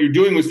 because what you're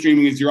doing with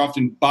streaming is you're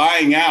often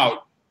buying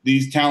out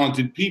these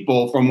talented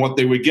people from what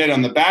they would get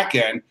on the back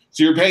end.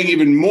 So you're paying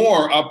even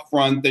more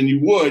upfront than you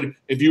would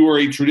if you were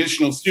a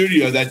traditional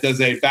studio that does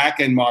a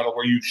back end model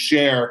where you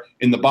share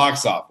in the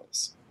box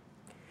office.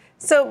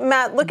 So,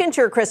 Matt, look into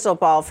your crystal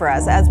ball for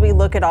us as we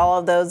look at all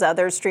of those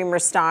other streamer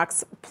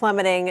stocks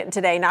plummeting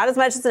today. Not as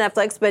much as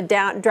Netflix, but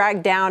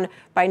dragged down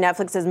by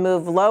Netflix's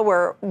move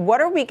lower.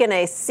 What are we going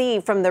to see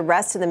from the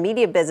rest of the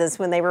media business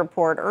when they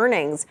report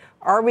earnings?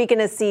 Are we going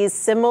to see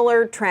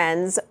similar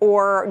trends,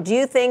 or do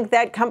you think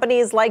that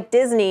companies like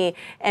Disney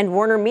and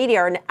Warner Media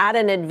are at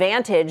an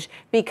advantage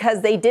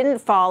because they didn't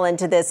fall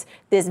into this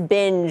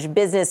binge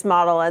business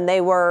model and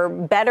they were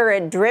better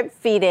at drip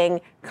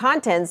feeding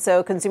content,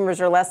 so consumers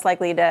are less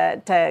likely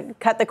to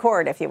cut the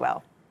cord, if you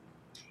will?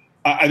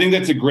 I think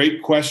that's a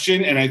great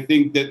question, and I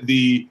think that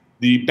the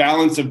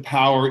balance of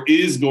power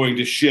is going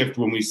to shift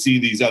when we see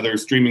these other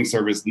streaming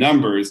service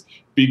numbers,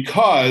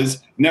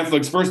 because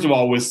Netflix, first of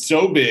all, was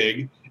so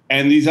big,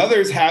 and these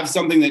others have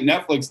something that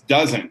Netflix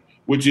doesn't,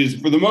 which is,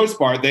 for the most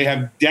part, they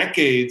have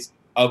decades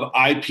of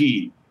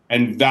IP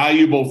and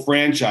valuable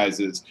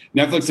franchises.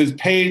 Netflix has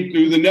paid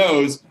through the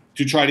nose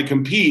to try to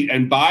compete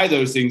and buy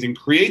those things and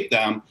create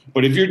them.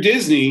 But if you're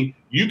Disney,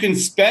 you can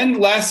spend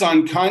less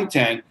on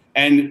content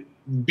and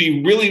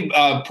be really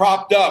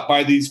propped up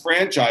by these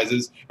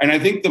franchises. And I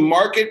think the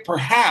market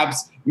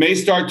perhaps may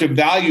start to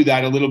value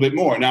that a little bit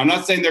more. Now, I'm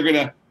not saying they're going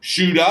to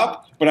shoot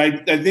up, but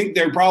I think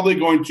they're probably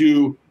going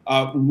to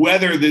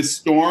weather this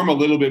storm a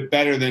little bit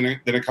better than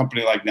a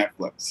company like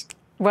Netflix.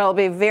 Well,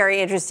 it'll be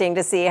very interesting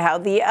to see how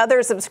the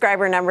other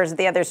subscriber numbers of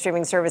the other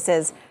streaming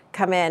services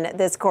come in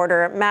this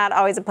quarter. Matt,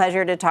 always a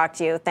pleasure to talk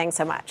to you. Thanks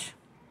so much.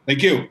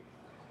 Thank you.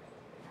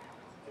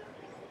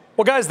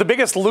 Well, guys, the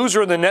biggest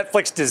loser in the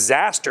Netflix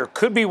disaster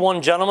could be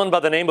one gentleman by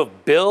the name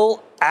of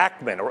Bill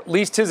Ackman, or at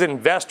least his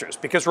investors.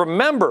 Because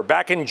remember,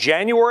 back in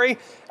January,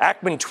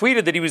 Ackman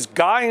tweeted that he was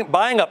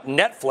buying up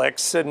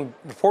Netflix and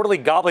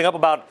reportedly gobbling up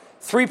about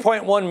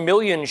 3.1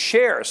 million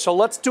shares. So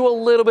let's do a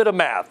little bit of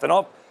math. And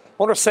I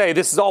want to say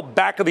this is all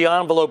back of the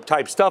envelope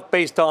type stuff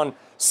based on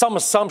some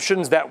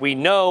assumptions that we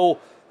know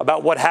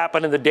about what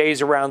happened in the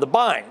days around the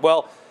buying.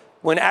 Well,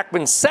 when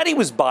Ackman said he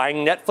was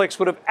buying, Netflix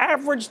would have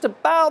averaged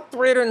about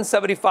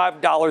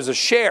 $375 a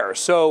share.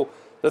 So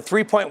the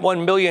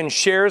 3.1 million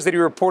shares that he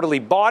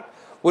reportedly bought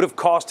would have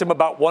cost him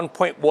about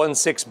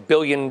 $1.16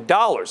 billion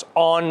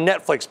on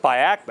Netflix by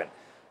Ackman.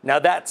 Now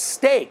that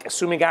stake,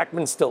 assuming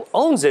Ackman still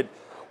owns it,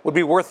 would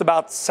be worth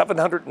about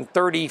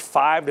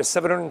 735 to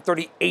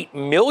 738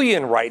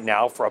 million right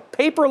now, for a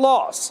paper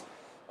loss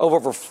of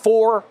over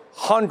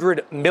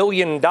 $400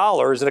 million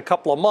in a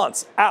couple of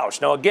months.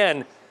 Ouch. Now,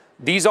 again,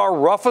 these are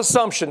rough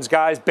assumptions,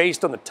 guys,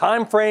 based on the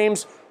time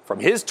frames from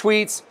his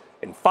tweets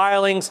and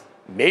filings.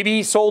 Maybe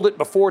he sold it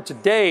before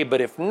today,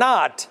 but if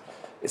not,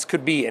 this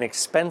could be an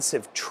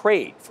expensive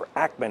trade for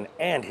Ackman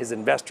and his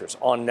investors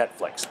on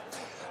Netflix.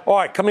 All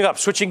right, coming up,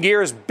 switching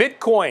gears,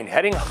 Bitcoin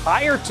heading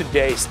higher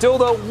today, still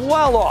though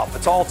well off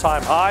its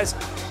all-time highs.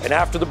 And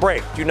after the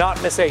break, do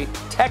not miss a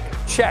tech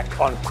check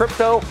on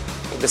crypto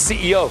with the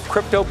CEO of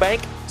crypto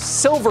bank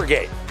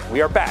Silvergate.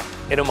 We are back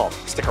in a moment.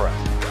 Stick around.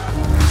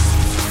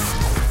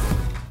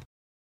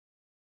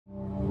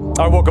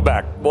 All right, welcome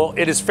back. Well,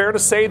 it is fair to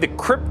say the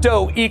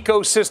crypto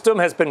ecosystem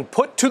has been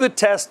put to the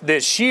test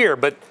this year,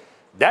 but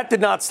that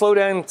did not slow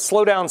down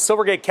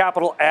Silvergate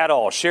Capital at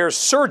all. Shares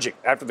surging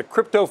after the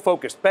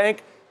crypto-focused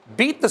bank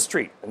beat the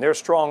street in their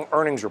strong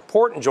earnings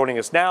report. And joining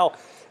us now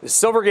is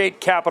Silvergate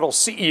Capital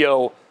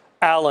CEO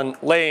Alan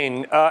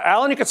Lane.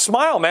 Alan, you could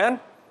smile, man.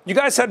 You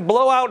guys had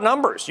blowout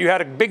numbers. You had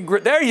a big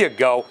there you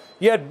go.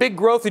 You had big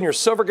growth in your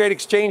Silvergate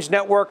Exchange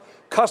network,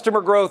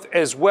 customer growth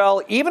as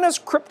well, even as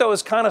crypto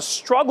has kind of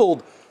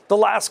struggled the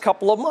last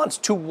couple of months.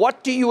 To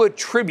what do you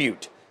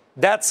attribute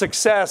that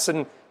success,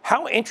 and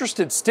how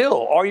interested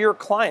still are your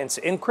clients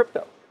in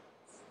crypto?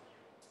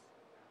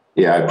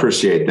 Yeah, I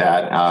appreciate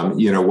that.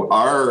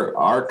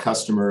 Our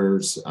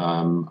customers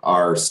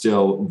are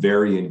still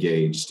very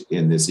engaged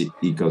in this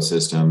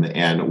ecosystem.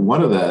 And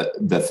one of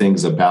the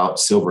things about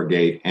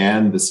Silvergate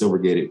and the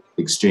Silvergate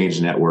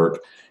Exchange Network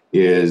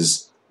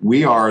is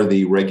we are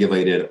the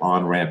regulated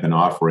on-ramp and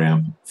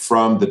off-ramp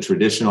from the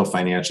traditional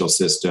financial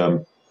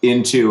system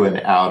into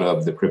and out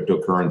of the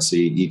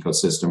cryptocurrency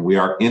ecosystem. We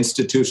are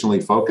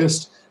institutionally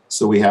focused.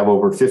 So we have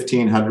over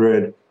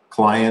 1,500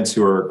 clients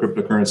who are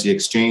cryptocurrency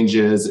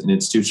exchanges and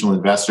institutional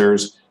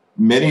investors,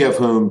 many of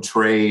whom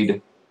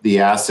trade the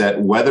asset,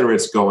 whether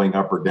it's going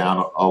up or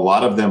down. A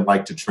lot of them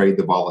like to trade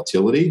the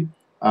volatility.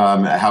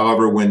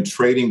 However, when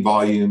trading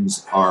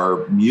volumes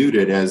are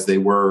muted, as they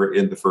were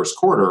in the first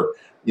quarter,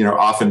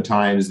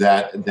 oftentimes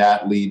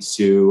that leads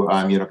to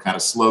kind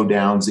of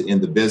slowdowns in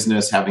the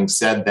business. Having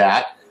said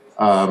that,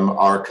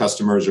 our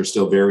customers are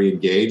still very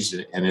engaged,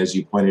 and as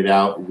you pointed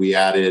out, we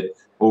added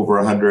over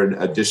 100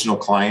 additional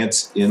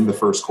clients in the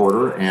first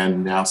quarter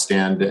and now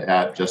stand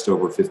at just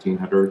over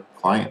 1,500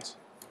 clients.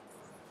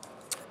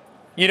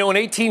 In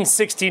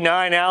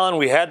 1869, Alan,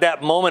 we had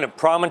that moment at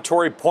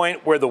Promontory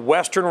Point where the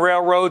Western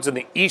railroads and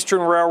the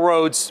Eastern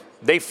railroads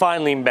they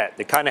finally met.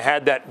 They kind of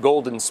had that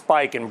golden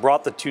spike and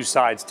brought the two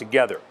sides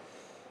together.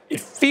 It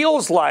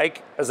feels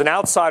like, as an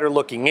outsider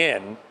looking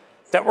in,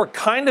 that we're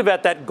kind of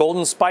at that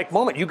golden spike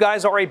moment. You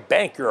guys are a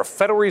bank. You're a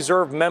Federal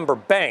Reserve member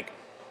bank.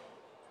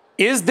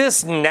 Is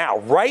this now,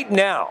 right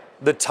now,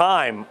 the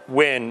time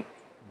when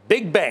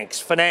big banks,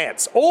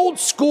 finance, old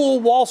school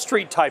Wall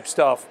Street type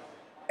stuff,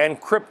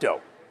 and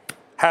crypto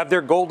have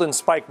their golden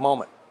spike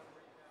moment?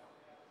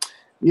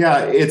 Yeah,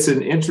 it's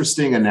an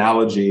interesting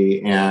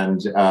analogy.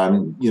 And,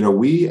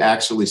 we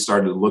actually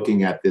started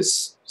looking at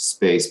this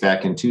space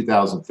back in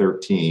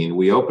 2013.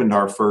 We opened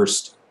our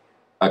first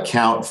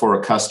account for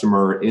a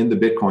customer in the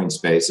Bitcoin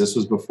space. This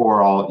was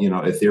before all,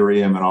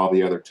 Ethereum and all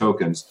the other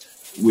tokens.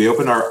 We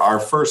opened our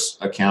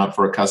first account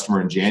for a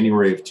customer in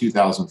January of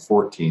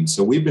 2014.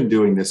 So we've been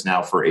doing this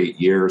now for 8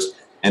 years,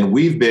 and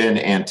we've been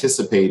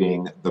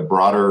anticipating the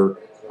broader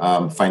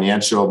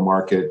financial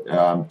market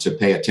to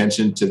pay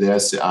attention to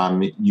this.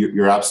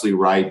 You're absolutely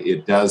right.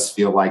 It does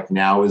feel like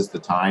now is the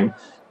time.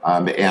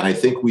 And I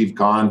think we've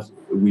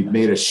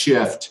made a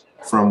shift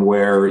from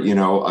where,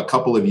 a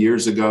couple of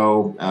years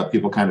ago,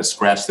 people kind of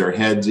scratched their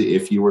heads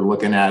if you were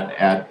looking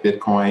at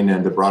Bitcoin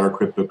and the broader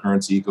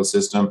cryptocurrency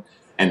ecosystem.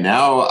 And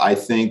now I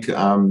think,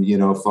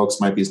 folks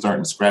might be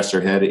starting to scratch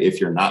their head if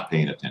you're not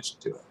paying attention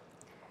to it.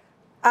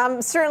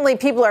 Certainly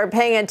people are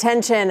paying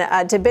attention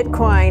to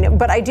Bitcoin,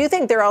 but I do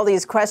think there are all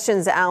these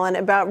questions, Alan,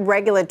 about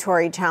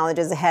regulatory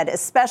challenges ahead,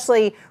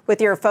 especially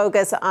with your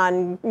focus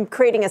on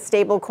creating a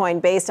stable coin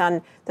based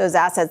on those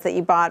assets that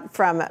you bought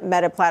from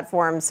Meta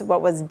Platforms,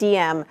 what was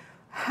Diem.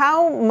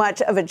 How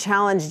much of a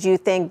challenge do you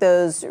think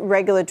those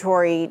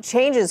regulatory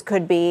changes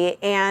could be,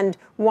 and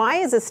why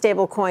is a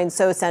stable coin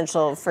so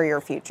essential for your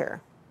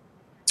future?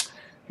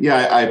 Yeah,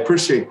 I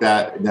appreciate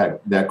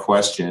that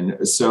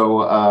question.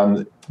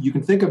 So you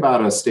can think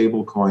about a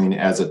stable coin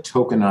as a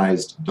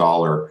tokenized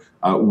dollar.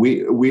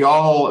 We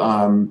all,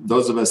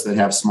 those of us that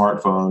have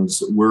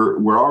smartphones,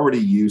 we're already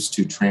used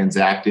to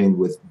transacting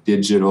with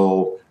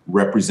digital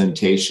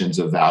representations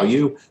of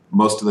value.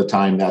 Most of the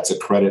time, that's a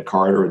credit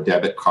card or a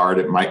debit card.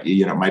 It might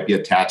be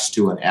attached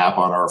to an app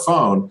on our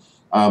phone,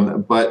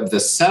 but the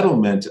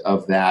settlement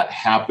of that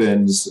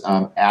happens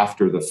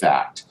after the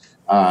fact.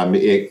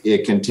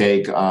 It can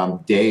take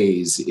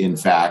days, in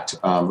fact,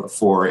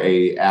 for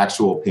a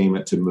actual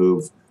payment to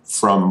move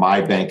from my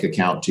bank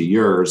account to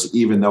yours,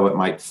 even though it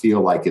might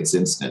feel like it's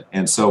instant.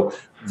 And so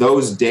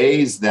those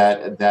days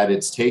that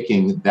it's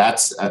taking,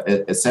 that's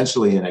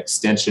essentially an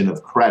extension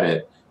of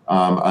credit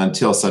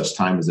until such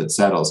time as it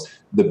settles.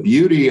 The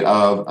beauty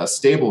of a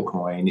stable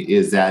coin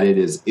is that it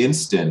is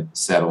instant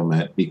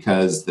settlement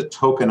because the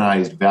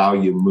tokenized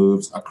value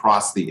moves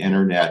across the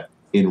internet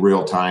in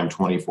real time,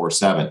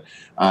 24/7.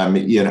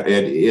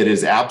 It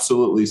is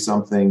absolutely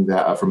something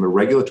that, from a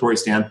regulatory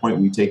standpoint,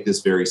 we take this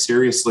very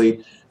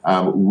seriously.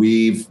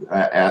 We've,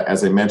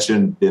 as I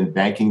mentioned, been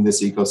banking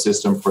this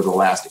ecosystem for the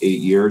last 8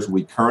 years.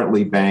 We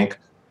currently bank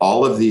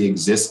all of the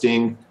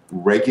existing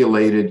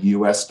regulated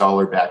U.S.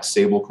 dollar-backed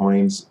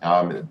stablecoins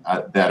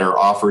that are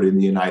offered in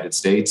the United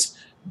States.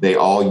 They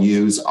all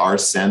use our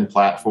Send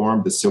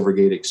platform, the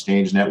Silvergate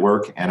Exchange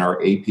Network, and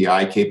our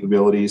API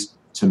capabilities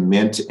to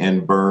mint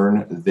and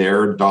burn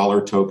their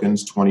dollar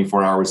tokens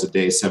 24 hours a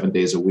day, 7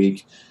 days a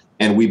week.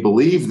 And we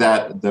believe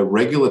that the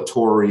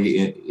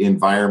regulatory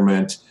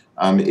environment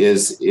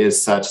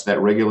is such that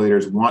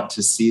regulators want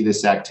to see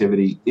this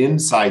activity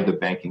inside the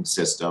banking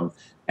system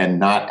and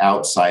not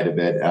outside of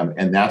it.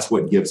 And that's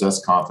what gives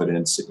us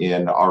confidence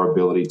in our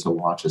ability to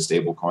launch a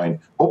stablecoin,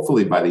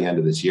 hopefully by the end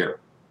of this year.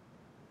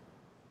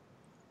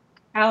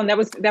 Alan, that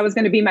was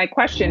going to be my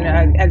question.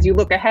 As you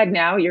look ahead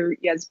now,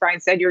 as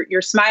Brian said,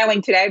 you're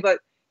smiling today, but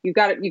you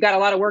got a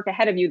lot of work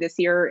ahead of you this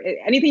year.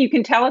 Anything you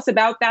can tell us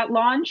about that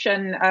launch,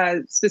 and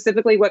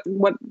specifically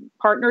what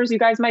partners you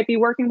guys might be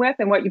working with,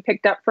 and what you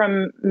picked up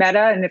from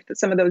Meta, and if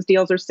some of those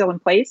deals are still in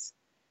place?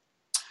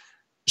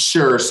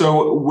 Sure.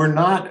 So we're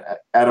not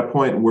at a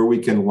point where we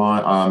can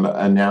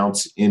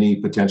announce any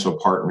potential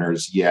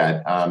partners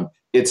yet.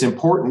 It's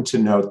important to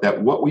note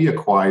that what we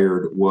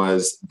acquired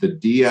was the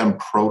Diem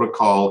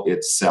protocol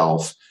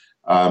itself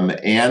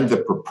and the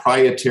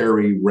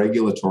proprietary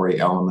regulatory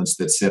elements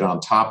that sit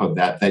on top of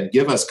that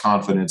give us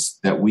confidence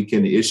that we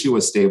can issue a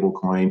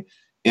stablecoin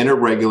in a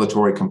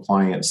regulatory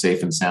compliant,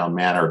 safe and sound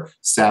manner,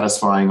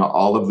 satisfying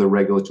all of the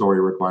regulatory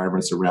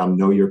requirements around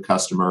know your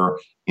customer,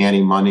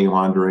 anti-money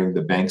laundering,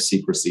 the Bank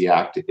Secrecy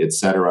Act, et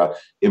cetera.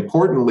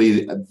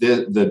 Importantly,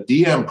 the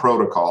Diem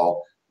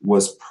protocol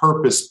was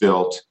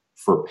purpose-built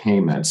for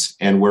payments.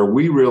 And where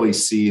we really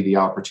see the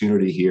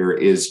opportunity here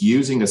is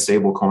using a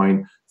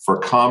stablecoin for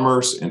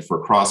commerce and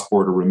for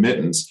cross-border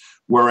remittance,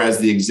 whereas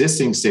the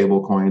existing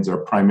stablecoins are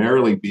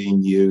primarily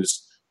being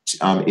used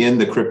in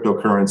the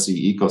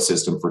cryptocurrency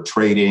ecosystem for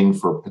trading,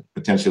 for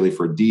potentially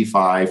for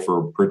DeFi,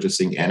 for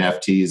purchasing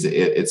NFTs,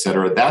 et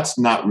cetera. That's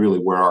not really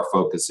where our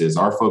focus is.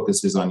 Our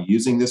focus is on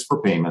using this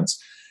for payments.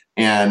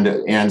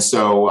 And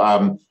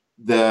so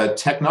the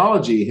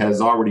technology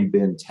has already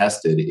been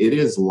tested. It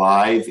is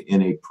live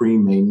in a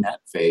pre-mainnet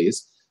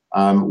phase.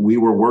 We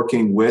were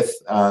working with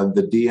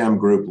the DM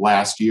Group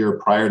last year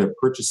prior to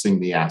purchasing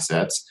the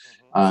assets.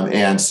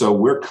 And so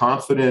we're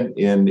confident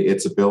in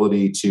its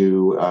ability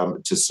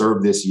to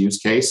serve this use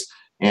case.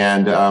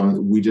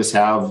 And we just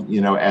have,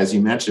 as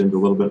you mentioned, a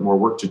little bit more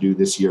work to do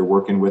this year,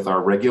 working with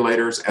our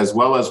regulators as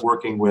well as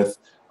working with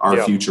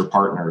our future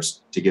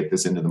partners to get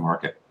this into the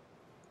market.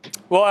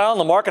 Well, Alan,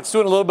 the market's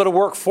doing a little bit of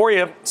work for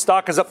you.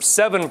 Stock is up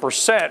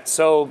 7%.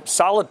 So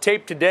solid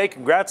tape today.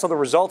 Congrats on the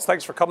results.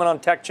 Thanks for coming on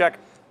Tech Check.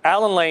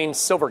 Alan Lane,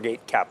 Silvergate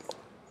Capital.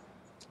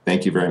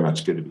 Thank you very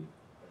much. Good to be here.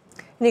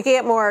 You can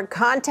get more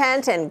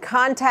content and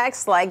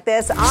context like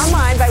this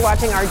online by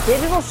watching our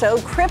digital show,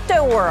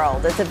 Crypto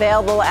World. It's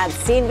available at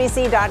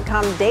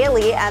CNBC.com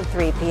daily at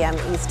 3 p.m.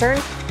 Eastern.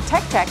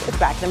 Tech Check is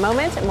back in a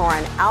moment. More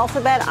on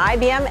Alphabet,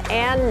 IBM,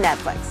 and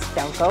Netflix.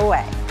 Don't go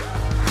away.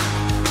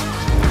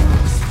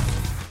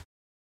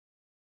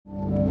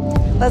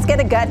 Let's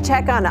get a gut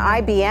check on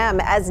IBM.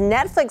 As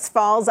Netflix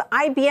falls,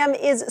 IBM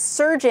is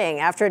surging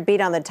after it beat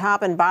on the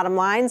top and bottom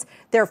lines.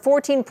 Their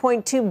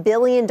 $14.2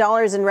 billion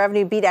in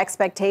revenue beat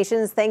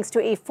expectations thanks to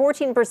a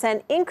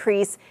 14%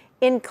 increase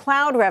in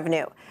cloud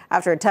revenue.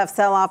 After a tough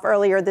sell-off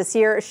earlier this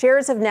year,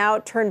 shares have now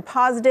turned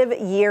positive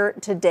year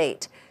to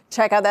date.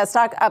 Check out that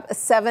stock up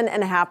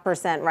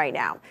 7.5% right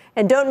now.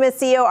 And don't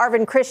miss CEO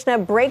Arvind Krishna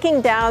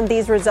breaking down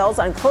these results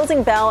on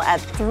Closing Bell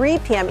at 3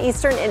 p.m.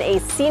 Eastern in a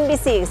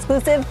CNBC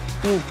exclusive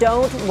you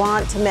don't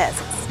want to miss.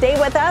 Stay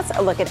with us.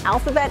 A look at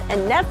Alphabet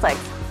and Netflix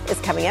is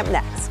coming up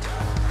next.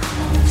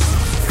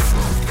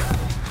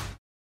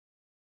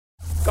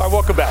 All right,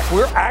 welcome back.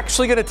 We're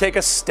actually going to take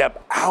a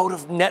step out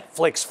of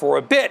Netflix for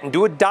a bit and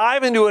do a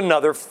dive into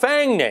another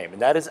FANG name,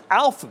 and that is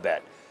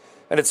Alphabet.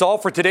 And it's all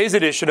for today's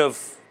edition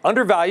of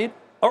Undervalued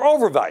or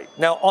Overvalued.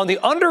 Now, on the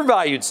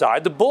undervalued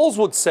side, the bulls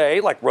would say,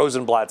 like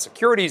Rosenblatt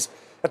Securities,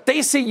 that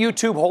they see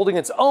YouTube holding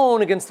its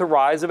own against the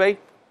rise of a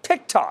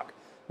TikTok,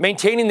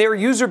 maintaining their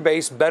user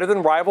base better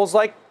than rivals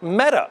like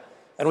Meta.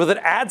 And with an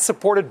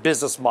ad-supported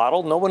business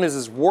model, no one is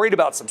as worried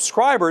about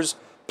subscribers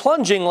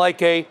plunging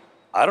like a,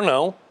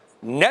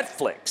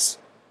 Netflix.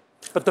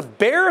 But the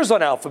bears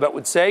on Alphabet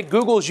would say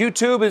Google's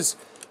YouTube is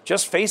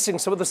just facing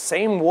some of the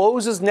same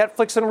woes as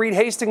Netflix and Reed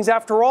Hastings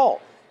after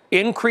all.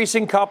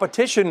 Increasing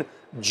competition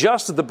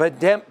just as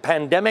the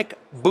pandemic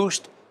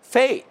boost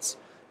fades.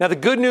 Now, the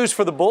good news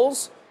for the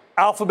bulls,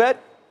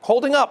 Alphabet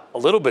holding up a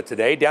little bit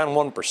today, down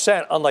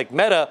 1%, unlike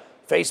Meta,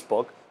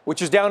 Facebook,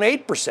 which is down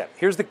 8%.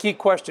 Here's the key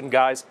question,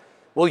 guys.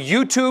 Will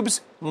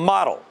YouTube's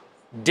model,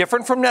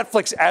 different from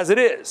Netflix as it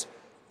is,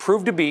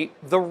 prove to be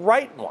the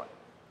right one?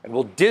 And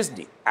will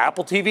Disney,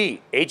 Apple TV,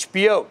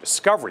 HBO,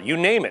 Discovery, you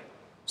name it,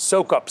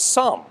 soak up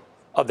some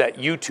of that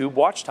YouTube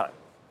watch time?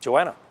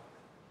 Joanna.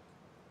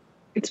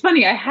 It's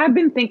funny. I have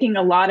been thinking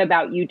a lot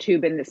about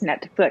YouTube in this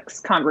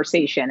Netflix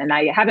conversation, and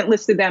I haven't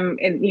listed them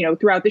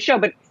throughout the show,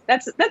 but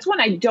that's one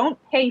I don't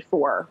pay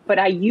for, but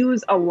I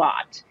use a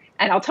lot.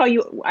 And I'll tell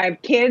you, I have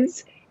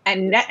kids,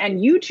 and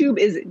YouTube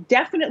is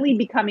definitely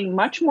becoming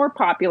much more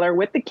popular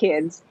with the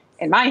kids,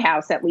 in my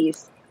house at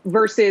least,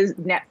 versus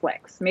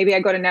Netflix. Maybe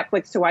I go to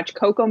Netflix to watch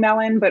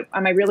CoComelon, but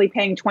am I really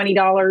paying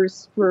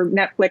 $20 for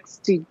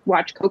Netflix to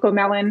watch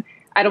CoComelon?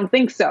 I don't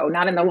think so,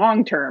 not in the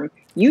long term.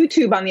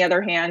 YouTube, on the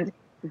other hand,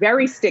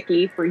 very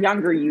sticky for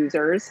younger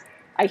users.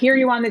 I hear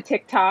you on the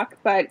TikTok,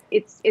 but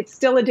it's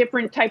still a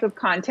different type of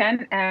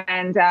content,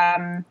 and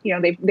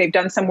they've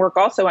done some work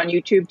also on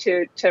YouTube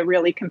to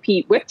really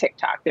compete with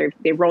TikTok.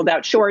 They've rolled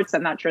out Shorts.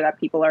 I'm not sure that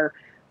people are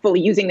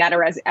fully using that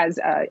or as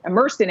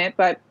immersed in it,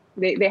 but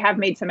they have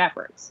made some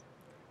efforts.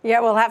 Yeah,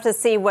 we'll have to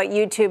see what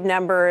YouTube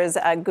numbers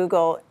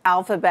Google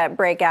Alphabet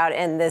break out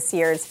in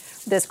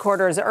this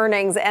quarter's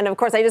earnings. And of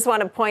course, I just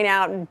want to point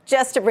out,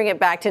 just to bring it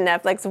back to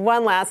Netflix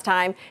one last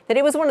time, that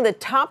it was one of the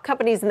top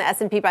companies in the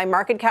S&P by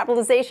market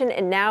capitalization,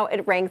 and now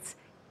it ranks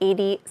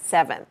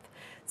 87th.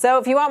 So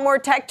if you want more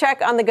Tech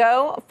Check on the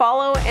go,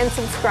 follow and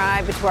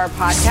subscribe to our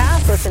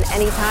podcast. Listen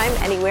anytime,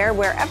 anywhere,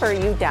 wherever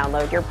you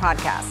download your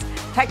podcast.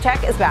 Tech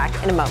Check is back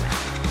in a moment.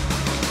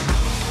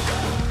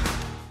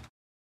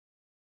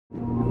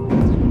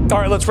 All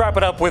right, let's wrap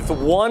it up with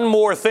one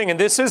more thing, and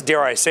this is,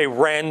 dare I say,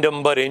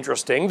 random but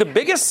interesting. The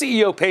biggest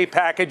CEO pay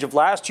package of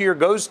last year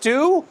goes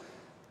to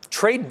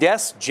Trade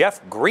Desk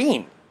Jeff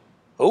Green.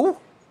 Who?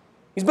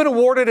 He's been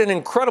awarded an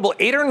incredible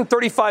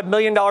 $835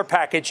 million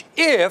package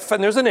if,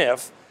 and there's an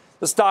if,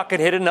 the stock had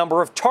hit a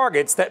number of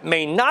targets that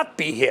may not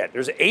be hit.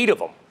 There's 8 of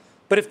them.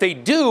 But if they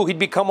do, he'd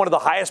become one of the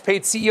highest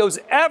paid CEOs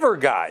ever,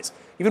 guys,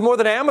 even more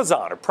than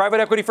Amazon or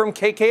private equity firm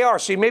KKR.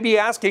 So you may be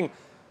asking,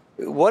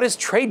 what is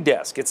Trade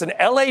Desk? It's an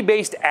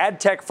LA-based ad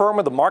tech firm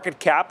with a market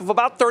cap of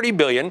about $30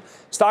 billion.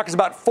 Stock is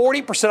about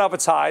 40% off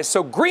its highs.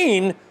 So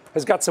Green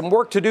has got some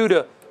work to do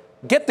to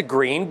get the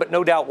green, but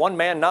no doubt one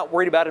man not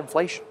worried about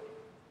inflation.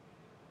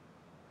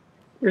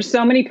 There's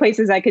so many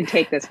places I could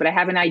take this, but I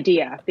have an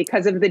idea.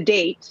 Because of the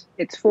date,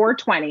 it's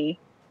 4/20.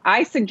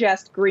 I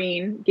suggest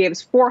Green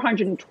gives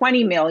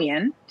 $420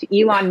 million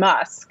to Elon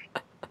Musk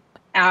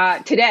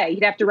today.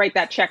 He'd have to write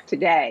that check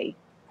today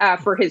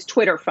for his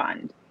Twitter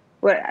fund.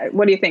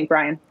 What do you think,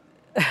 Brian?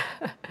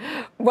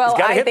 Well, he's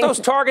got to hit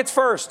those targets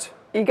first.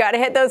 You got to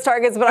hit those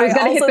targets, but he's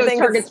I also hit those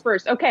think targets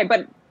first. Okay,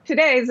 but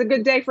today is a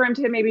good day for him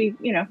to maybe,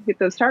 hit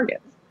those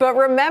targets. But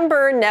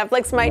remember,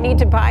 Netflix might need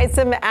to buy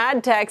some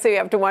ad tech, so you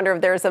have to wonder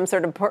if there's some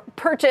sort of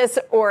purchase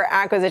or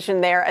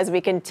acquisition there as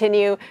we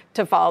continue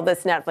to follow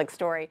this Netflix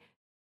story.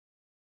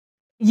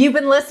 You've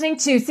been listening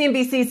to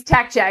CNBC's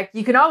Tech Check.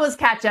 You can always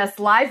catch us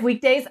live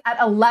weekdays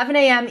at 11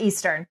 a.m.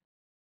 Eastern.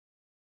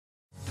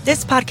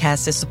 This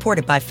podcast is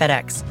supported by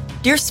FedEx.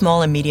 Dear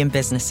small and medium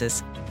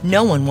businesses,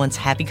 no one wants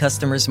happy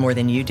customers more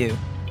than you do.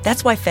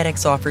 That's why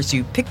FedEx offers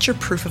you picture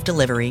proof of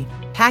delivery,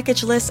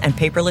 packageless and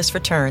paperless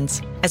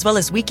returns, as well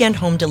as weekend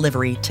home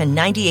delivery to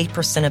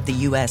 98% of the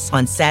U.S.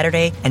 on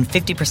Saturday and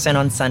 50%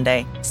 on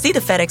Sunday. See the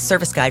FedEx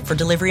service guide for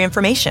delivery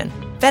information.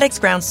 FedEx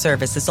Ground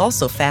service is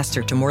also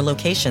faster to more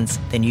locations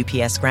than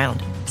UPS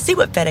Ground. See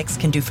what FedEx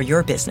can do for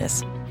your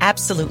business.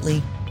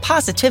 Absolutely,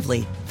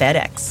 positively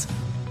FedEx.